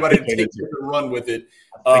want anybody to take it and run with it.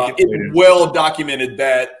 It's well documented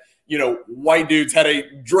that, you know, white dudes had a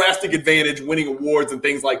drastic advantage winning awards and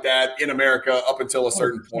things like that in America up until a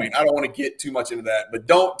certain point. I don't want to get too much into that, but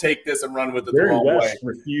don't take this and run with it the wrong way.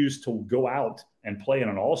 Refused to go out and play in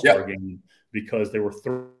an all-star game because they were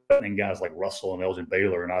threatening guys like Russell and Elgin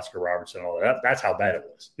Baylor and Oscar Robertson and all that. That's how bad it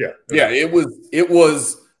was. Yeah, it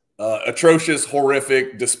was atrocious,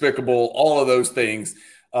 horrific, despicable, all of those things.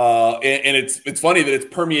 And it's funny that it's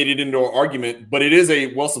permeated into our argument, but it is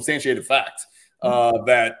a well-substantiated fact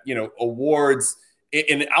that, you know, awards,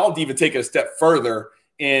 and I'll even take it a step further,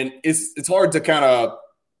 and it's hard to kind of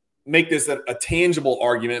make this a tangible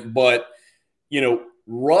argument, but, you know,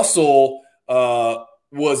 Russell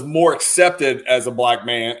was more accepted as a black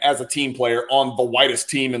man, as a team player on the whitest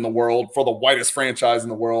team in the world for the whitest franchise in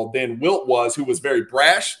the world than Wilt was, who was very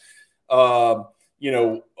brash, you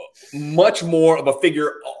know, much more of a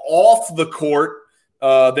figure off the court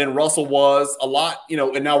than Russell was a lot, you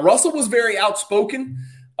know, and now Russell was very outspoken,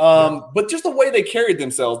 but just the way they carried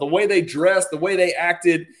themselves, the way they dressed, the way they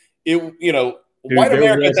acted, white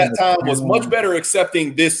America at that time was much better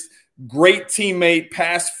accepting this great teammate,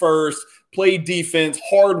 pass first, play defense,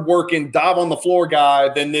 hard-working, dive on the floor guy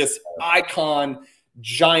than this icon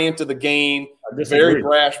giant of the game, very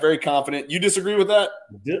brash, very confident. You disagree with that?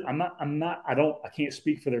 I can't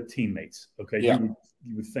speak for their teammates. Okay. Yeah.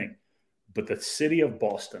 You would think, but the city of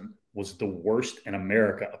Boston was the worst in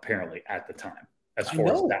America, apparently, at the time, as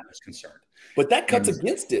far as that was concerned. But that cuts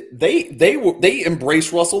against it. They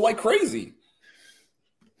embraced Russell like crazy.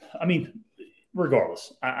 I mean,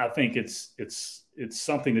 regardless, I think it's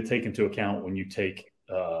something to take into account when you take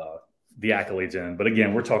the accolades in. But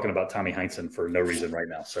again, we're talking about Tommy Heinsohn for no reason right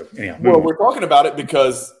now. So anyhow, we're talking about it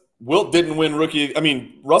because Russell didn't win Rookie of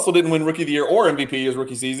the Year or MVP his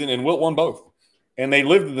rookie season, and Wilt won both. And they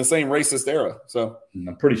lived in the same racist era. So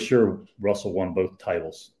I'm pretty sure Russell won both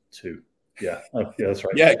titles too. Yeah. Oh, yeah, that's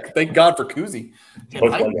right. Yeah, thank God for Kuzi.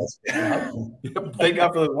 Thank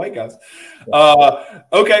God for the white guys.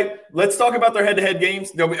 Okay, let's talk about their head-to-head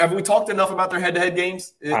games. Have we talked enough about their head-to-head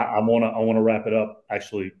games? I want to wrap it up.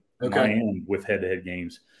 Actually, Miami with head-to-head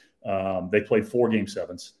games. They played 4 Game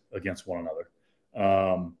 7s against one another.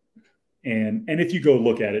 And if you go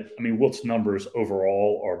look at it, I mean, Wilt's numbers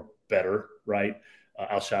overall are better, right?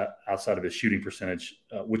 Outside of his shooting percentage,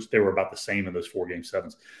 which they were about the same in those 4 Game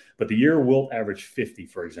 7s. But the year Wilt averaged 50,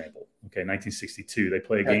 for example, 1962, they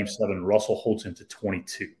play a Game 7, Russell holds him to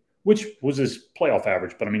 22, which was his playoff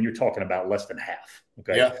average. But, I mean, you're talking about less than half,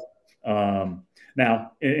 okay? Yeah.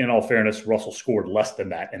 Now, in all fairness, Russell scored less than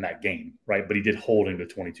that in that game, right? But he did hold him to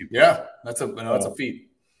 22 points. Yeah, that's a feat.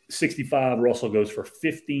 65, Russell goes for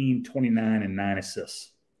 15, 29, and 9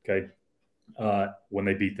 assists, okay, when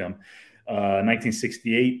they beat them.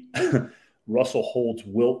 1968, Russell holds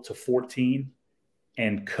Wilt to 14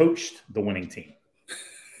 and coached the winning team.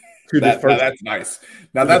 That's nice.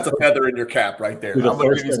 Now that's a feather in your cap right there. The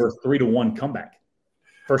first ever 3-1 comeback.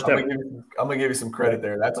 First ever. I'm going to give you some credit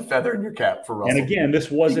there. That's a feather in your cap for Russell. And again, this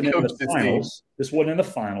wasn't in the finals. This wasn't in the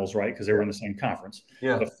finals, right? Because they were in the same conference.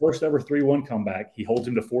 Yeah. The first ever 3-1 comeback. He holds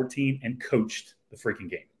him to 14 and coached the freaking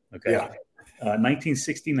game. Okay. Yeah.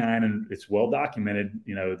 1969, and it's well documented.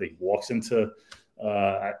 You know, he walks into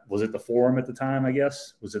was it the Forum at the time? I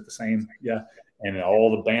guess was it the same? Yeah, and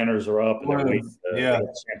all the banners are up, and they're waiting,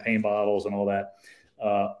 champagne bottles and all that.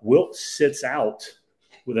 Wilt sits out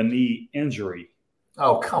with a knee injury.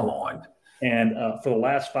 Oh, come on! And for the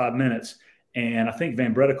last 5 minutes, and I think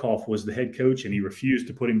Van Bredekhoff was the head coach, and he refused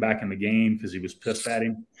to put him back in the game because he was pissed at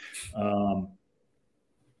him.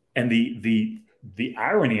 And the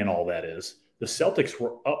irony in all that is the Celtics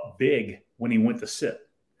were up big when he went to sit.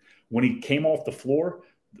 When he came off the floor,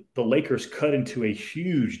 the Lakers cut into a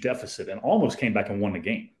huge deficit and almost came back and won the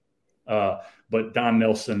game. But Don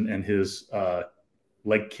Nelson and his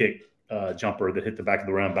leg kick jumper that hit the back of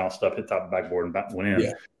the rim, bounced up, hit top of the backboard, and went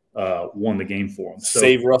in, won the game for him. So,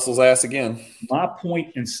 save Russell's ass again. My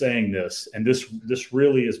point in saying this, and this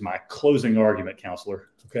really is my closing argument, counselor,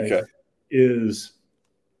 okay. Is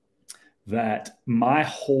that my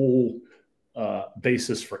whole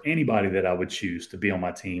basis for anybody that I would choose to be on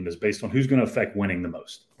my team is based on who's going to affect winning the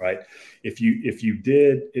most, right? If you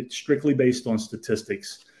did it strictly based on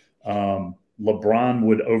statistics, LeBron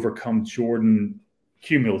would overcome Jordan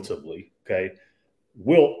cumulatively, okay?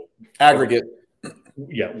 Wilt aggregate.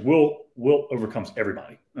 Yeah, Wilt overcomes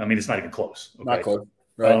everybody. I mean, it's not even close. Okay? Not close,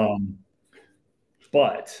 right?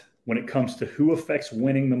 But when it comes to who affects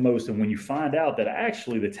winning the most, and when you find out that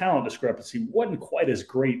actually the talent discrepancy wasn't quite as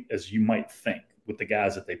great as you might think with the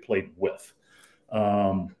guys that they played with,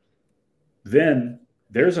 then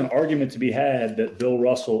there's an argument to be had that Bill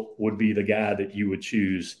Russell would be the guy that you would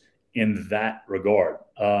choose in that regard.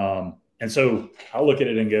 And so I look at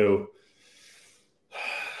it and go,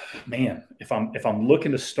 man, if I'm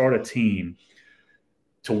looking to start a team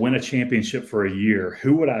to win a championship for a year,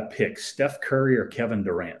 who would I pick, Steph Curry or Kevin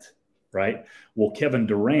Durant? Right? Well, Kevin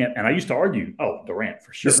Durant, and I used to argue, Durant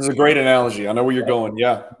for sure. This is a great analogy. I know where you're going.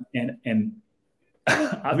 Yeah. And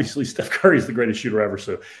obviously Steph Curry is the greatest shooter ever.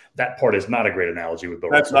 So that part is not a great analogy with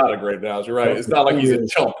Bill That's Russell. not a great analogy, right? It's not like he's a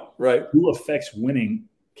chump, right? Who affects winning?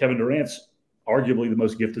 Kevin Durant's arguably the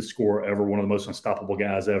most gifted scorer ever, one of the most unstoppable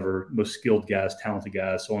guys ever, most skilled guys, talented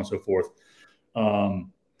guys, so on and so forth.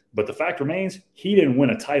 But the fact remains, he didn't win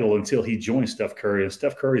a title until he joined Steph Curry, and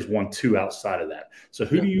Steph Curry's won 2 outside of that. So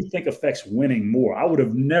who do you think affects winning more? I would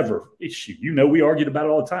have never – we argued about it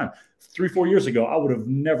all the time. 3-4 years ago, I would have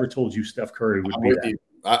never told you Steph Curry would be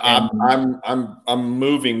that. I'm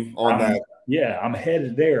moving on that. Yeah, I'm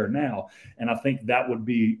headed there now, and I think that would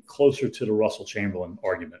be closer to the Russell Chamberlain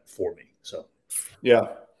argument for me. So, yeah,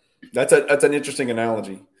 that's an interesting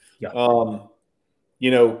analogy. Yeah,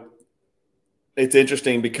 it's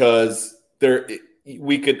interesting because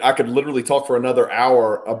I could literally talk for another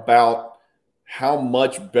hour about how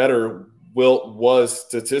much better Wilt was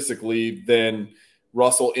statistically than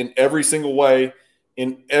Russell in every single way,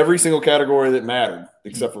 in every single category that mattered,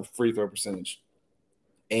 except for free throw percentage.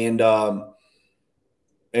 And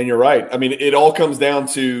you're right. I mean, it all comes down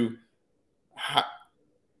to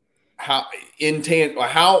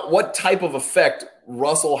what type of effect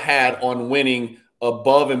Russell had on winning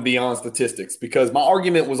above and beyond statistics. Because my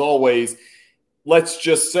argument was always, let's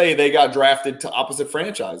just say they got drafted to opposite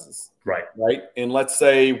franchises. Right. And let's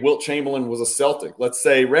say Wilt Chamberlain was a Celtic. Let's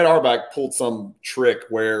say Red Auerbach pulled some trick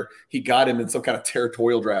where he got him in some kind of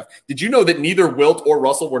territorial draft. Did you know that neither Wilt or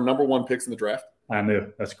Russell were number 1 picks in the draft? I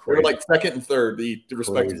knew. That's crazy. They were like 2nd and 3rd,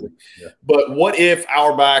 respectively. Yeah. But what if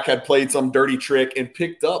Auerbach had played some dirty trick and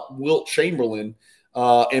picked up Wilt Chamberlain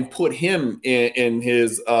and put him in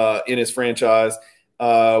his franchise?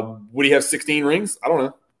 Would he have 16 rings? I don't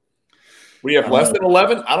know. Would he have less than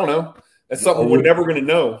 11? I don't know. That's something we're never going to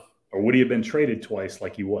know. Or would he have been traded twice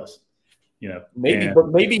like he was? But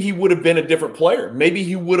maybe he would have been a different player. Maybe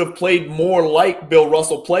he would have played more like Bill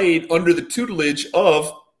Russell played under the tutelage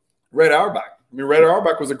of Red Auerbach. I mean, Red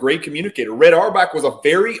Auerbach was a great communicator. Red Auerbach was a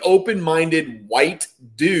very open-minded white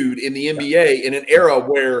dude in the NBA in an era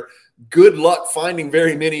where good luck finding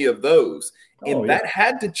very many of those. And that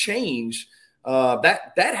had to change.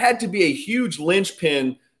 That had to be a huge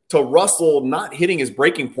linchpin to Russell not hitting his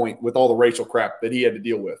breaking point with all the racial crap that he had to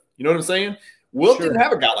deal with. You know what I'm saying? Wilt didn't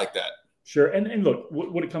have a guy like that. Sure. And look,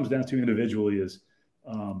 what it comes down to individually is,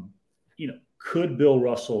 could Bill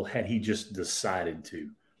Russell, had he just decided to,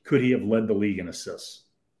 could he have led the league in assists?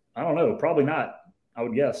 I don't know. Probably not, I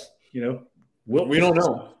would guess. Wilt we don't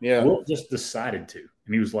know. Yeah. Wilt just decided to.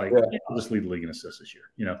 And he was like, I'll just lead the league in assists this year.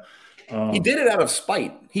 He did it out of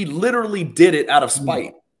spite. He literally did it out of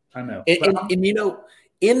spite. I know. And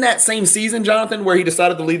in that same season, Jonathan, where he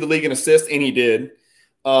decided to lead the league in assists, and he did,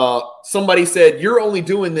 somebody said, you're only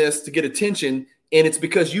doing this to get attention, and it's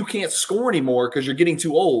because you can't score anymore because you're getting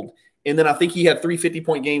too old. And then I think he had 3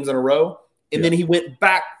 50-point games in a row, and then he went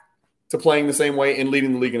back to playing the same way and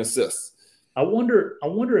leading the league in assists. I wonder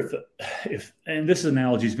if and this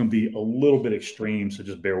analogy is going to be a little bit extreme, so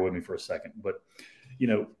just bear with me for a second. But,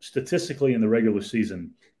 statistically in the regular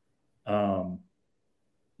season,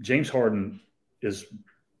 James Harden is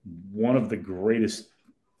one of the greatest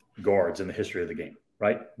guards in the history of the game,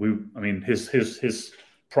 right? His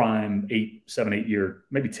prime 7, 8 year,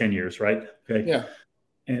 maybe 10 years, right? Okay. Yeah.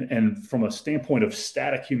 And from a standpoint of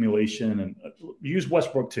stat accumulation, and use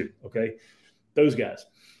Westbrook too, okay? Those guys.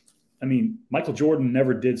 Michael Jordan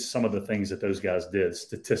never did some of the things that those guys did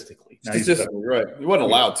statistically. Statistically, right. He wasn't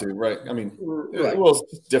allowed to, right? It was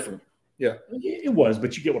different. Yeah. It was,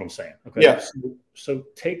 but you get what I'm saying. Okay. Yeah. So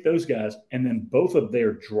take those guys, and then both of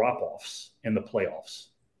their drop-offs in the playoffs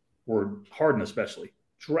were, Harden especially,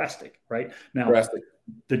 drastic, right? Now,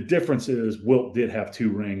 the difference is Wilt did have 2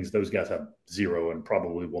 rings. Those guys have 0 and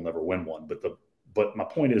probably will never win one. But my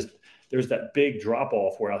point is there's that big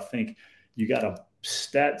drop-off where I think you got a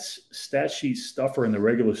stat sheet stuffer in the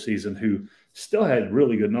regular season who still had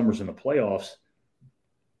really good numbers in the playoffs,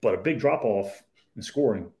 but a big drop-off in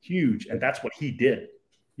scoring, huge, and that's what he did,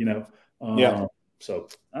 So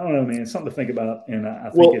I don't know, man. It's something to think about, and I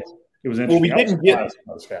think it was interesting. Well, we didn't get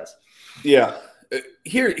those stats. Yeah,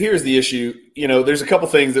 here's the issue. There's a couple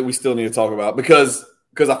things that we still need to talk about because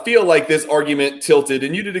I feel like this argument tilted,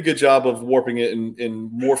 and you did a good job of warping it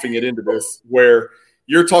and morphing it into this, where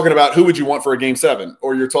you're talking about who would you want for a Game 7,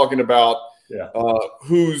 or you're talking about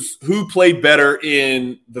who played better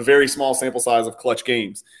in the very small sample size of clutch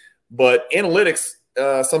games. But analytics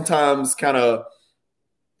sometimes kind of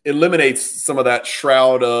eliminates some of that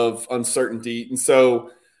shroud of uncertainty. And so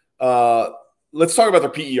let's talk about their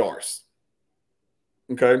PERs.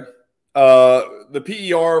 Okay. The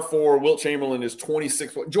PER for Wilt Chamberlain is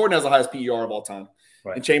 26. Jordan has the highest PER of all time.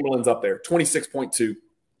 Right. And Chamberlain's up there, 26.2.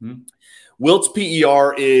 Mm-hmm. Wilt's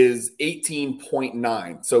PER is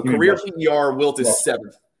 18.9. So career PER, Wilt is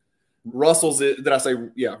 7th. Russell's is,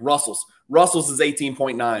 Russell's is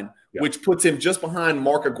 18.9, which puts him just behind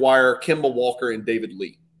Mark Aguirre, Kemba Walker, and David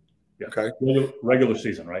Lee. Yeah. Okay. Regular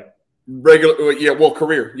season, right?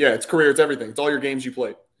 Career. Yeah, it's career. It's everything. It's all your games you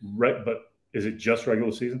played. Right, but is it just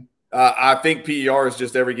regular season? I think PER is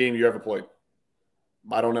just every game you ever played.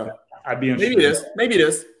 I don't know. I'd be interested. Maybe it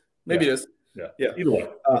is. Yeah. Either way.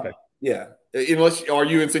 Okay. Yeah. Are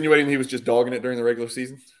you insinuating he was just dogging it during the regular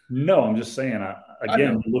season? No, I'm just saying.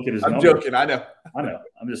 Look at his numbers. I'm joking. I know.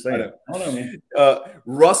 I'm just saying. I don't know, man.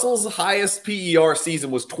 Russell's highest PER season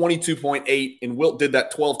was 22.8, and Wilt did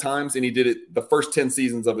that 12 times, and he did it the first 10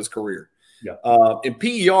 seasons of his career. Yeah. And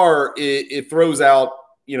PER, it throws out,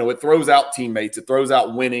 it throws out teammates. It throws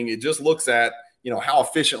out winning. It just looks at, how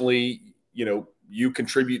efficiently, you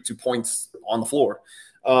contribute to points on the floor.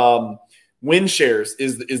 Win shares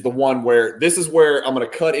is the one where this is where I'm going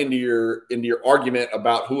to cut into your argument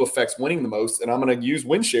about who affects winning the most, and I'm going to use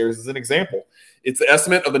win shares as an example. It's the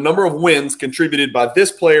estimate of the number of wins contributed by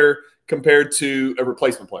this player compared to a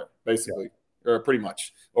replacement player, basically, or pretty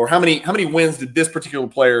much. Or how many wins did this particular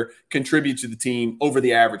player contribute to the team over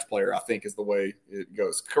the average player, I think is the way it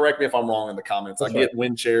goes. Correct me if I'm wrong in the comments. That's get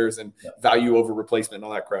win shares and value over replacement and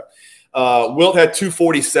all that crap. Wilt had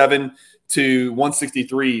 247 to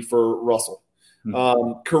 163 for Russell.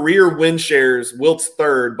 Career win shares, Wilt's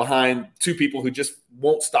third behind two people who just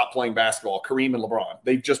won't stop playing basketball, Kareem and LeBron.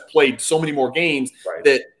 They've just played so many more games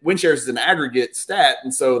that win shares is an aggregate stat.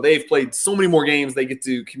 And so they've played so many more games, they get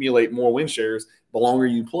to accumulate more win shares the longer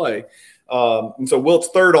you play. And so Wilt's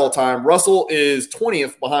third all time. Russell is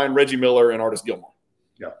 20th behind Reggie Miller and Artis Gilmore.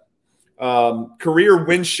 Career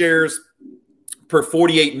win shares per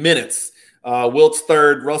 48 minutes. Wilt's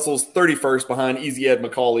third, Russell's 31st behind Easy Ed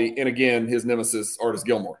McCauley, and again, his nemesis, Artis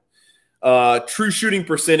Gilmore. True shooting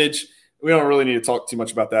percentage, we don't really need to talk too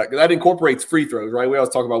much about that because that incorporates free throws, right? We always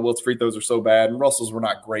talk about Wilt's free throws are so bad, and Russell's were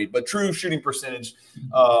not great. But true shooting percentage,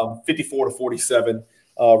 54 to 47,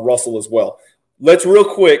 Russell as well. Let's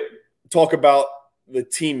real quick talk about the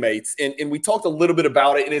teammates. And we talked a little bit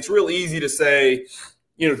about it, and it's real easy to say –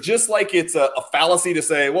 just like it's a fallacy to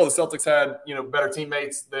say, well, the Celtics had, better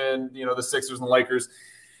teammates than, the Sixers and the Lakers.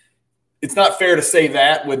 It's not fair to say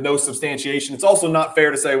that with no substantiation. It's also not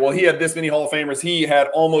fair to say, well, he had this many Hall of Famers. He had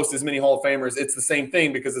almost as many Hall of Famers. It's the same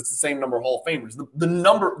thing because it's the same number of Hall of Famers.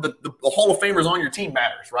 The Hall of Famers on your team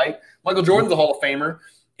matters, right? Michael Jordan's a Hall of Famer,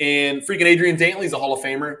 and freaking Adrian Dantley's a Hall of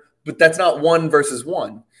Famer, but that's not one versus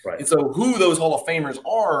one. Right. And so who those Hall of Famers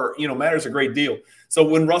are, matters a great deal. So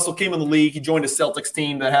when Russell came in the league, he joined a Celtics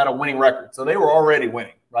team that had a winning record. So they were already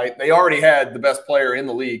winning, right? They already had the best player in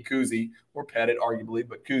the league, Cousy, or Pettit, arguably,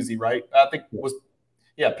 but Cousy, right? I think it was,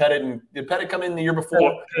 Pettit. And did Pettit come in the year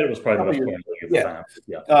before? Pettit was probably the best player at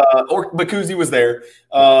the time. But Cousy was there.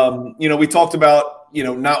 We talked about,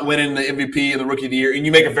 not winning the MVP and the Rookie of the Year. And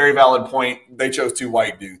you make a very valid point. They chose two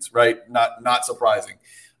white dudes, right? Not surprising.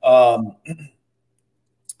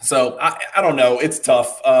 So I don't know. It's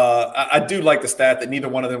tough. I do like the stat that neither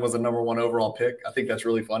one of them was a number one overall pick. I think that's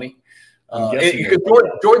really funny. Because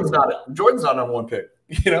Jordan's not a number one pick.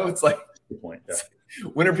 It's like good point.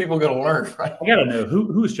 When are people going to learn? Right? I gotta know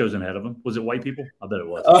who was chosen ahead of him. Was it white people? I bet it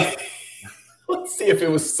was. Let's see if it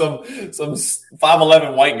was some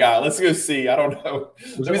 5'11" white guy. Let's go see. I don't know.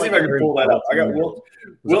 Let me see if I can pull that up. I got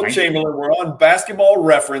Wilt Chamberlain. We're on Basketball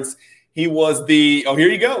Reference. He was here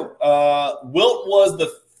you go. Wilt was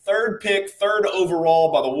the third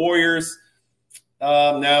overall by the Warriors.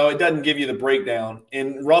 No, it doesn't give you the breakdown.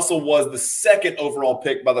 And Russell was the second overall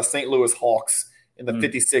pick by the St. Louis Hawks in the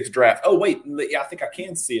 56th draft. Oh, wait. Yeah, I think I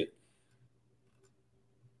can see it.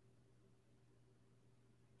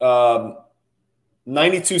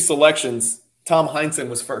 92 selections. Tom Heinsohn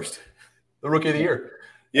was first. The Rookie of the Year.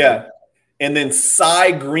 Yeah. And then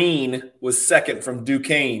Cy Green was second from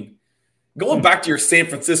Duquesne. Going back to your San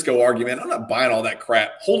Francisco argument, I'm not buying all that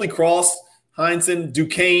crap. Holy Cross, Heinsohn,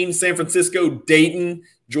 Duquesne, San Francisco, Dayton,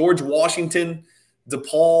 George Washington,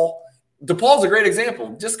 DePaul. DePaul's a great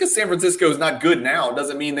example. Just because San Francisco is not good now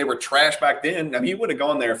doesn't mean they were trash back then. I mean, he would have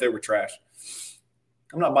gone there if they were trash.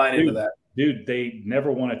 I'm not buying into that. Dude, they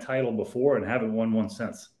never won a title before and haven't won one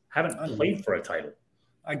since. Haven't played for a title.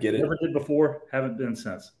 I get it. Never did before, haven't been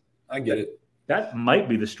since. I get it. That might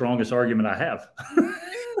be the strongest argument I have.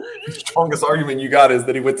 The strongest argument you got is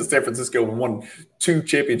that he went to San Francisco and won 2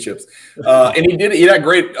 championships. And he had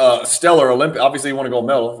great stellar Olympic. Obviously, he won a gold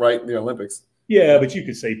medal, right? The Olympics. Yeah, but you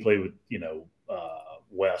could say he played with,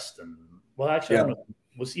 West and actually, I don't know.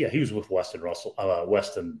 He was with West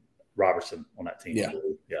and Robertson on that team. Yeah.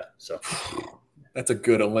 Yeah. So that's a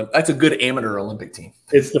good amateur Olympic team.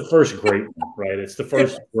 It's the first great one, right? It's the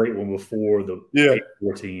first great one before the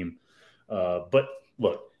 84 team. But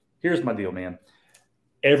look, here's my deal, man.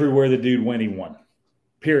 Everywhere the dude went, he won.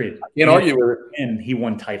 Period. Can't argue with it. And he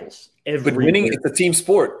won titles. But winning, it's a team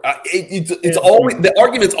sport. It's always the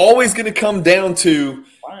argument's always going to come down to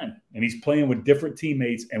fine. And he's playing with different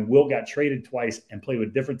teammates. And Wilt got traded twice and played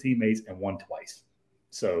with different teammates and won twice.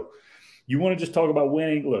 So you want to just talk about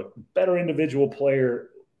winning? Look, better individual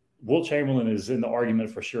player. Wilt Chamberlain is in the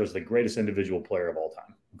argument for sure as the greatest individual player of all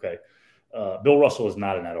time. Okay, Bill Russell is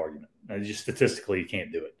not in that argument. Just statistically, you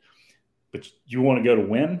can't do it. But you want to go to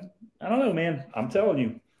win? I don't know, man. I'm telling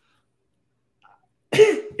you.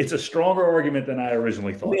 It's a stronger argument than I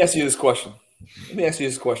originally thought. Let me ask you this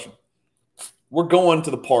question. We're going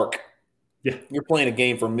to the park. Yeah. You're playing a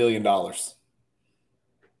game for $1 million. It's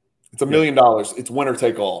 $1 million. It's winner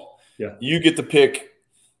take all. Yeah. You get to pick,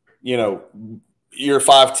 your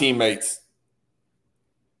 5 teammates.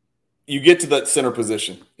 You get to that center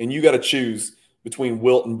position, and you got to choose between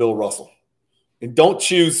Wilt and Bill Russell. And don't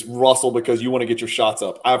choose Russell because you want to get your shots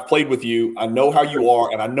up. I've played with you. I know how you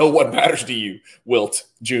are, and I know what matters to you, Wilt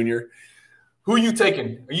Jr. Who are you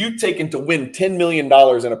taking? Are you taking to win $10 million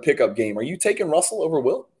in a pickup game? Are you taking Russell over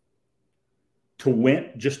Wilt? To win?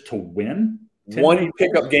 Just to win? One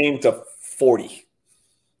pickup game to 40.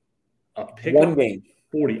 A pickup? One game.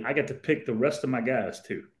 40. I get to pick the rest of my guys,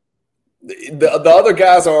 too. The other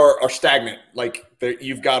guys are stagnant. Like,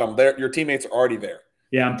 you've got them. Your teammates are already there.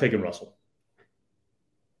 Yeah, I'm taking Russell.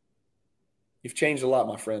 You've changed a lot,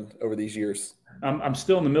 my friend, over these years. I'm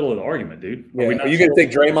still in the middle of the argument, dude. Are you going to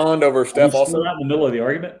take Draymond over Steph also? Still not in the middle of the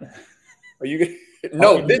argument? Are you?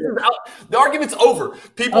 No, this is out. The argument's over.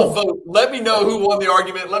 People vote. Let me know who won the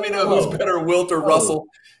argument. Let me know who's better, Wilt or Russell.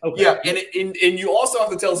 Okay. Yeah, and you also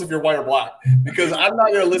have to tell us if you're white or black, because I'm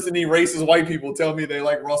not going to listen to any racist white people tell me they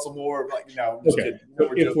like Russell more. Like, no, I'm just kidding. No,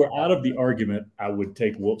 if we're out of the argument, I would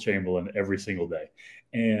take Wilt Chamberlain every single day,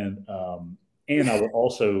 and I would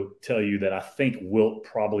also tell you that I think Wilt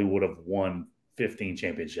probably would have won 15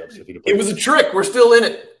 championships if he could play. It was a trick. We're still in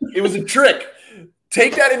it. It was a trick.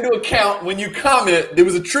 Take that into account when you comment. There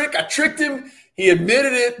was a trick. I tricked him. He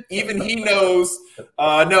admitted it. Even he knows.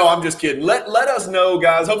 No, I'm just kidding. Let us know,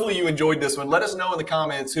 guys. Hopefully you enjoyed this one. Let us know in the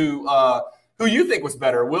comments who you think was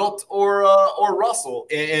better, Wilt or Russell.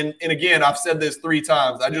 And again, I've said this 3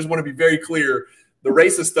 times. I just want to be very clear. The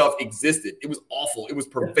racist stuff existed. It was awful. It was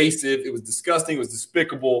pervasive. It was disgusting. It was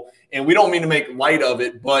despicable. And we don't mean to make light of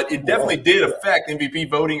it, but it definitely did affect MVP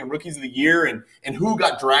voting and Rookies of the Year and who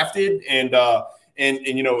got drafted and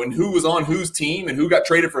who was on whose team and who got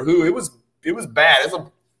traded for who. It was bad. It's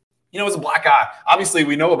a black eye. Obviously,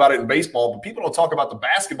 we know about it in baseball, but people don't talk about the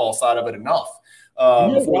basketball side of it enough.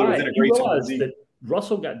 Before it was you realize that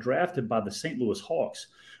Russell got drafted by the St. Louis Hawks,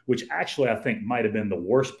 which actually I think might have been the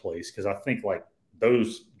worst place because I think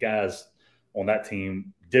those guys on that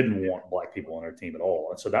team didn't want black people on their team at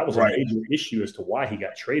all. And so that was a major issue as to why he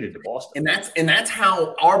got traded to Boston. And that's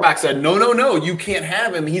how Auerbach said, no, you can't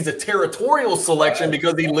have him. He's a territorial selection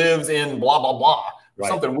because he lives in blah, blah, blah.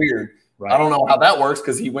 Something weird. Right. I don't know how that works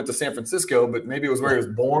because he went to San Francisco, but maybe it was where he was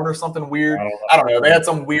born or something weird. I don't know. They had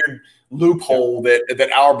some weird loophole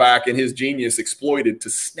that Auerbach and his genius exploited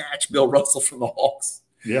to snatch Bill Russell from the Hawks.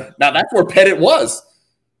 Yeah. Now that's where Pettit was.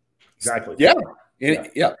 Exactly. Yeah.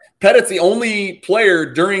 Yeah. Pettit's the only player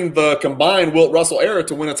during the combined Wilt Russell era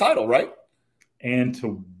to win a title, right? And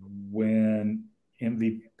to win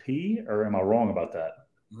MVP, or am I wrong about that?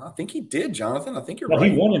 I think he did, Jonathan. I think you're right.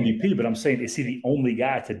 He won MVP, but I'm saying, is he the only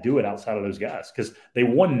guy to do it outside of those guys? Because they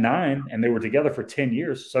won 9 and they were together for 10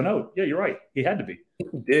 years. So, no, yeah, you're right. He had to be. He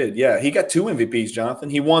did, yeah. He got 2 MVPs, Jonathan.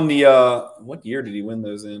 He won the what year did he win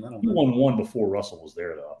those in? I don't know. He won 1 before Russell was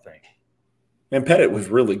there, though, I think. And Pettit was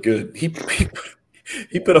really good. He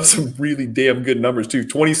put up some really damn good numbers, too.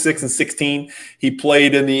 26 and 16. He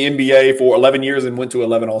played in the NBA for 11 years and went to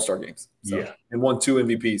 11 All-Star games. And won 2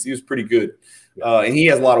 MVPs. He was pretty good. And he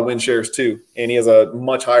has a lot of win shares, too. And he has a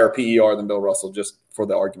much higher PER than Bill Russell, just for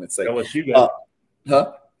the argument's sake. LSU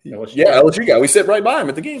guy. LSU. Yeah, LSU guy. We sit right by him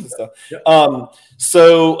at the games and stuff. Yep.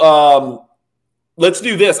 Let's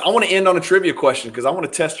do this. I want to end on a trivia question because I want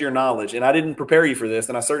to test your knowledge, and I didn't prepare you for this,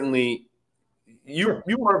 and I certainly you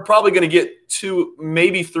are probably going to get 2,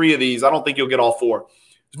 maybe 3 of these. I don't think you'll get all 4.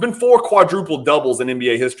 There's been 4 quadruple doubles in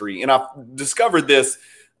NBA history, and I discovered this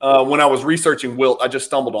when I was researching Wilt. I just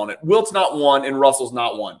stumbled on it. Wilt's not one, and Russell's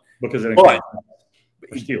not one. Because it ain't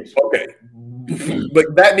steals. Okay.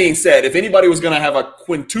 But that being said, if anybody was going to have a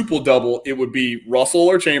quintuple double, it would be Russell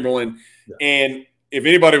or Chamberlain. Yeah. And if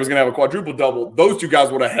anybody was going to have a quadruple double, those 2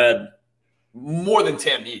 guys would have had more than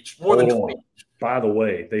 10 each, more than 20 each. By the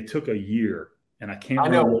way, they took a year, and I can't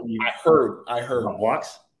remember what year. I heard.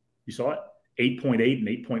 Blocks? You saw it? 8.8 and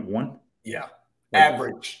 8.1? Yeah.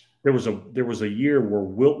 Average. There was a year where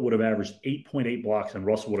Wilt would have averaged 8.8 blocks and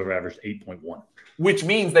Russell would have averaged 8.1. Which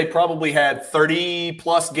means they probably had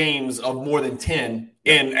 30-plus games of more than 10.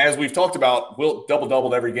 And as we've talked about, Wilt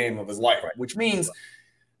doubled every game of his life, right? Which means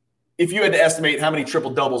if you had to estimate how many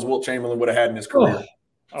triple-doubles Wilt Chamberlain would have had in his career,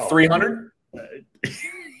 300?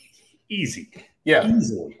 Easy. Yeah.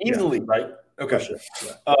 Easily, right? Okay. Sure.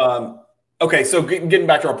 Yeah. Okay, so getting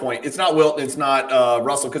back to our point, it's not Wilt, it's not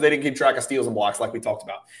Russell, because they didn't keep track of steals and blocks like we talked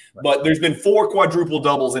about. Right. But there's been 4 quadruple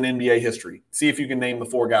doubles in NBA history. See if you can name the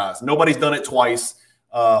 4 guys. Nobody's done it twice.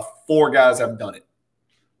 4 guys have done it.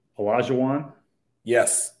 Olajuwon?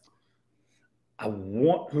 Yes.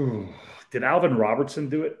 Did Alvin Robertson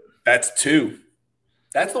do it? That's 2.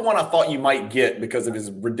 That's the one I thought you might get because of his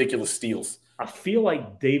ridiculous steals. I feel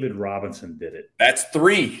like David Robinson did it. That's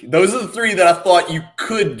 3. Those are the 3 that I thought you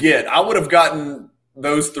could get. I would have gotten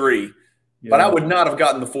those 3, but I would not have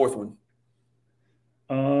gotten the 4th one.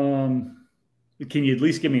 Can you at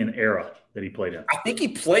least give me an era that he played in? I think he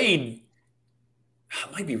played –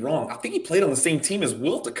 I might be wrong. I think he played on the same team as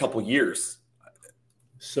Wilt a couple years.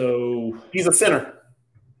 So – he's a center.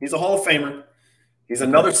 He's a Hall of Famer. He's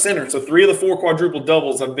another center. So 3 of the 4 quadruple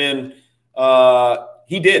doubles have been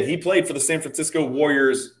he did. He played for the San Francisco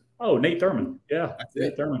Warriors. Oh, Nate Thurman. Yeah,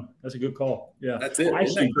 Nate Thurman. That's a good call. Yeah. That's it. I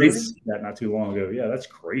actually did that not too long ago. Yeah, that's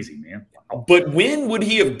crazy, man. Wow. But when would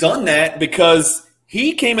he have done that? Because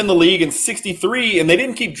he came in the league in 63, and they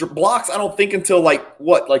didn't keep blocks, I don't think, until like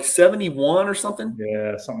 71 or something?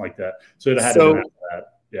 Yeah, something like that. So it had to be after that.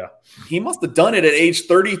 Yeah. He must have done it at age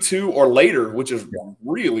 32 or later, which is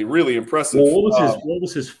really, really impressive. Well, what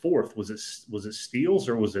was his 4th? Was it steals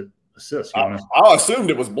or was it assists? I assumed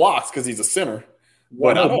it was blocks because he's a center.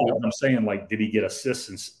 Well, I'm saying, like, did he get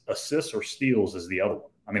assists or steals as the other one?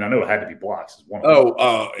 I mean, I know it had to be blocks as one.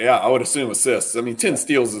 Yeah, I would assume assists. I mean, 10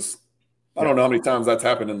 steals is I don't know how many times that's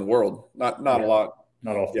happened in the world. Not a lot.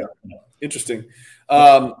 Not often. Yeah. Interesting.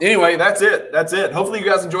 Anyway, that's it. Hopefully you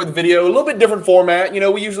guys enjoyed the video. A little bit different format.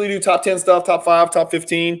 We usually do top 10 stuff, top 5, top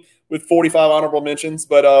 15 with 45 honorable mentions.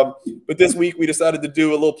 But this week we decided to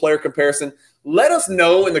do a little player comparison. Let us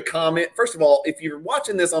know in the comment. First of all, if you're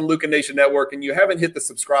watching this on Luka Nation Network and you haven't hit the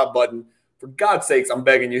subscribe button, for God's sakes, I'm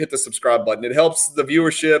begging you, hit the subscribe button. It helps the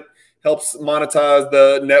viewership, helps monetize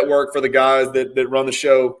the network for the guys that run the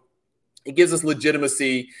show. It gives us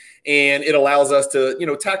legitimacy, and it allows us to,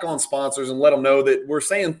 tack on sponsors and let them know that we're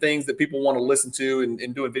saying things that people want to listen to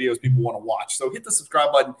and doing videos people want to watch. So hit the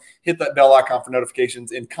subscribe button, hit that bell icon for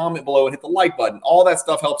notifications, and comment below and hit the like button. All that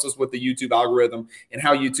stuff helps us with the YouTube algorithm and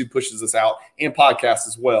how YouTube pushes us out, and podcasts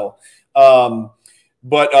as well.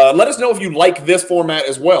 But let us know if you like this format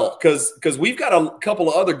as well, because we've got a couple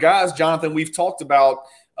of other guys, Jonathan, we've talked about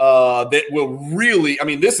that will really – I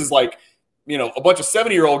mean, this is like – a bunch of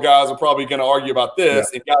 70-year-old guys are probably going to argue about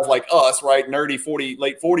this, and guys like us, right, nerdy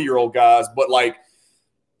late 40-year-old guys, but like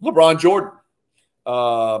LeBron Jordan.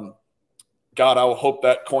 God, I hope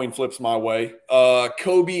that coin flips my way.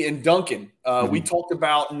 Kobe and Duncan. We talked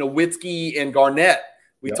about Nowitzki and Garnett.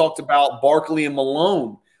 We talked about Barkley and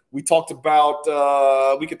Malone. We talked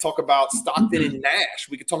about we could talk about Stockton and Nash.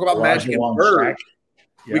 We could talk about Magic and Bird.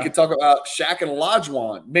 Yeah. We could talk about Shaq and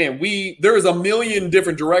Olajuwon. Man, there is a million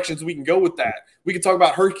different directions we can go with that. We could talk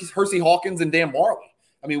about Hersey Hawkins and Dan Marley.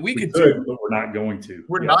 I mean, we could do, but we're not going to.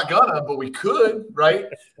 We're not gonna, but we could, right?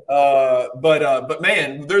 But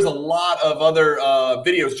man, there's a lot of other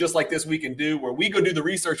videos just like this we can do where we go do the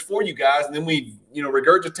research for you guys, and then we,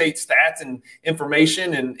 regurgitate stats and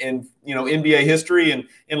information and NBA history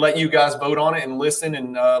and let you guys vote on it and listen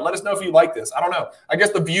and let us know if you like this. I don't know. I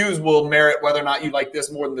guess the views will merit whether or not you like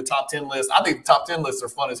this more than the top 10 list. I think the top 10 lists are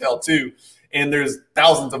fun as hell too. And there's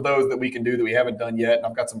thousands of those that we can do that we haven't done yet. And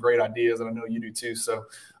I've got some great ideas, and I know you do too. So,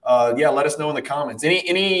 let us know in the comments.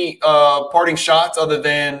 Any parting shots other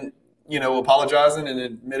than, apologizing and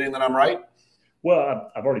admitting that I'm right?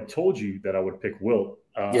 Well, I've already told you that I would pick Wilt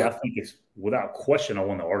I think it's without question I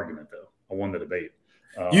won the argument, though. I won the debate.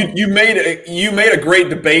 You made a great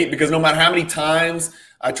debate because no matter how many times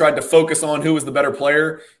I tried to focus on who was the better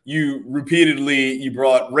player, you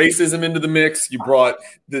brought racism into the mix. You brought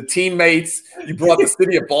the teammates. You brought the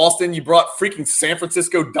city of Boston. You brought freaking San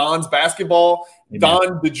Francisco Don's basketball,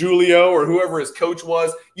 Don DeJulio or whoever his coach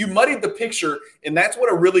was. You muddied the picture, and that's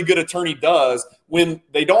what a really good attorney does when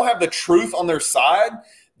they don't have the truth on their side.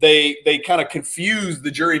 They kind of confuse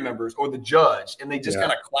the jury members or the judge, and they just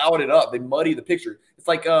kind of cloud it up. They muddy the picture. It's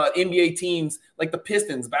like NBA teams like the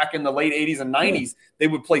Pistons back in the late 80s and 90s. They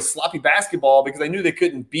would play sloppy basketball because they knew they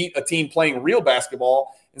couldn't beat a team playing real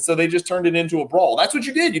basketball, and so they just turned it into a brawl. That's what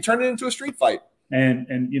you did. You turned it into a street fight. And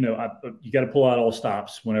you got to pull out all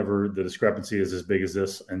stops whenever the discrepancy is as big as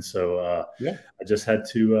this. And so I just had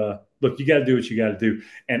to look. You got to do what you got to do.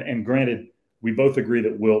 And granted, we both agree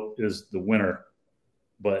that Wilt is the winner.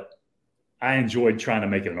 But I enjoyed trying to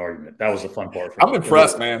make it an argument. That was the fun part for me. I'm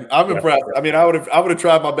impressed, man. I'm impressed. I mean, I would have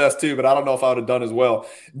tried my best too, but I don't know if I would have done as well.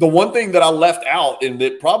 The one thing that I left out, and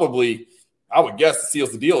that probably I would guess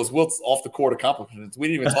seals the deal, is Wilt's off the court accomplishments. We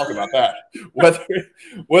didn't even talk about that.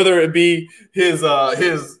 Whether it be his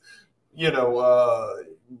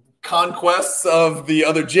conquests of the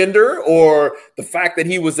other gender, or the fact that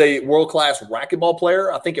he was a world-class racquetball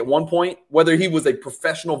player. I think at one point, whether he was a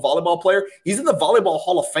professional volleyball player, he's in the Volleyball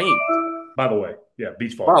Hall of Fame. By the way,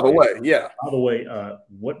 beach volleyball. By the way,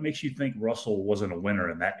 what makes you think Russell wasn't a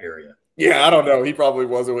winner in that area? Yeah, I don't know. He probably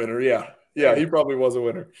was a winner. Yeah, he probably was a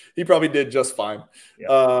winner. He probably did just fine. Yeah.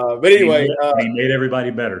 But anyway, he made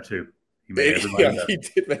everybody better too. He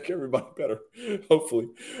did make everybody better, hopefully.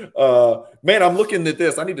 Man, I'm looking at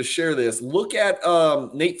this. I need to share this. Look at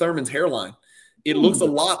Nate Thurman's hairline. It looks a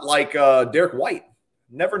lot like Derek White.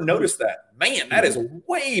 Never noticed that. Man, that is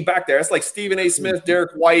way back there. It's like Stephen A. Smith,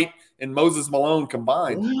 Derek White, and Moses Malone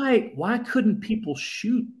combined. Why couldn't people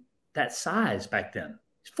shoot that size back then?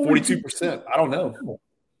 42%. I don't know.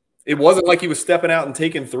 It wasn't like he was stepping out and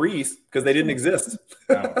taking threes because they didn't exist.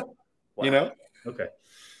 Wow. You know? Okay.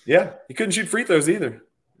 Yeah, he couldn't shoot free throws either.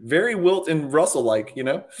 Very Wilt and Russell-like,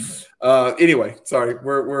 Anyway, sorry,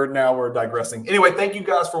 we're digressing. Anyway, thank you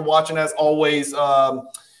guys for watching. As always, comment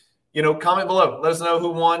below. Let us know who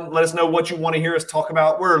won. Let us know what you want to hear us talk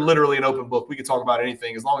about. We're literally an open book. We can talk about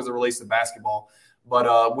anything as long as it relates to basketball.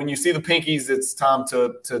 But when you see the pinkies, it's time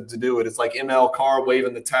to do it. It's like ML Carr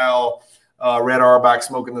waving the towel, Red Auerbach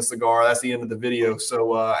smoking the cigar. That's the end of the video.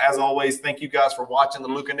 So as always, thank you guys for watching the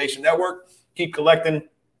Luka Nation Network. Keep collecting.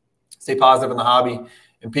 Stay positive in the hobby,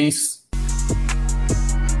 and peace.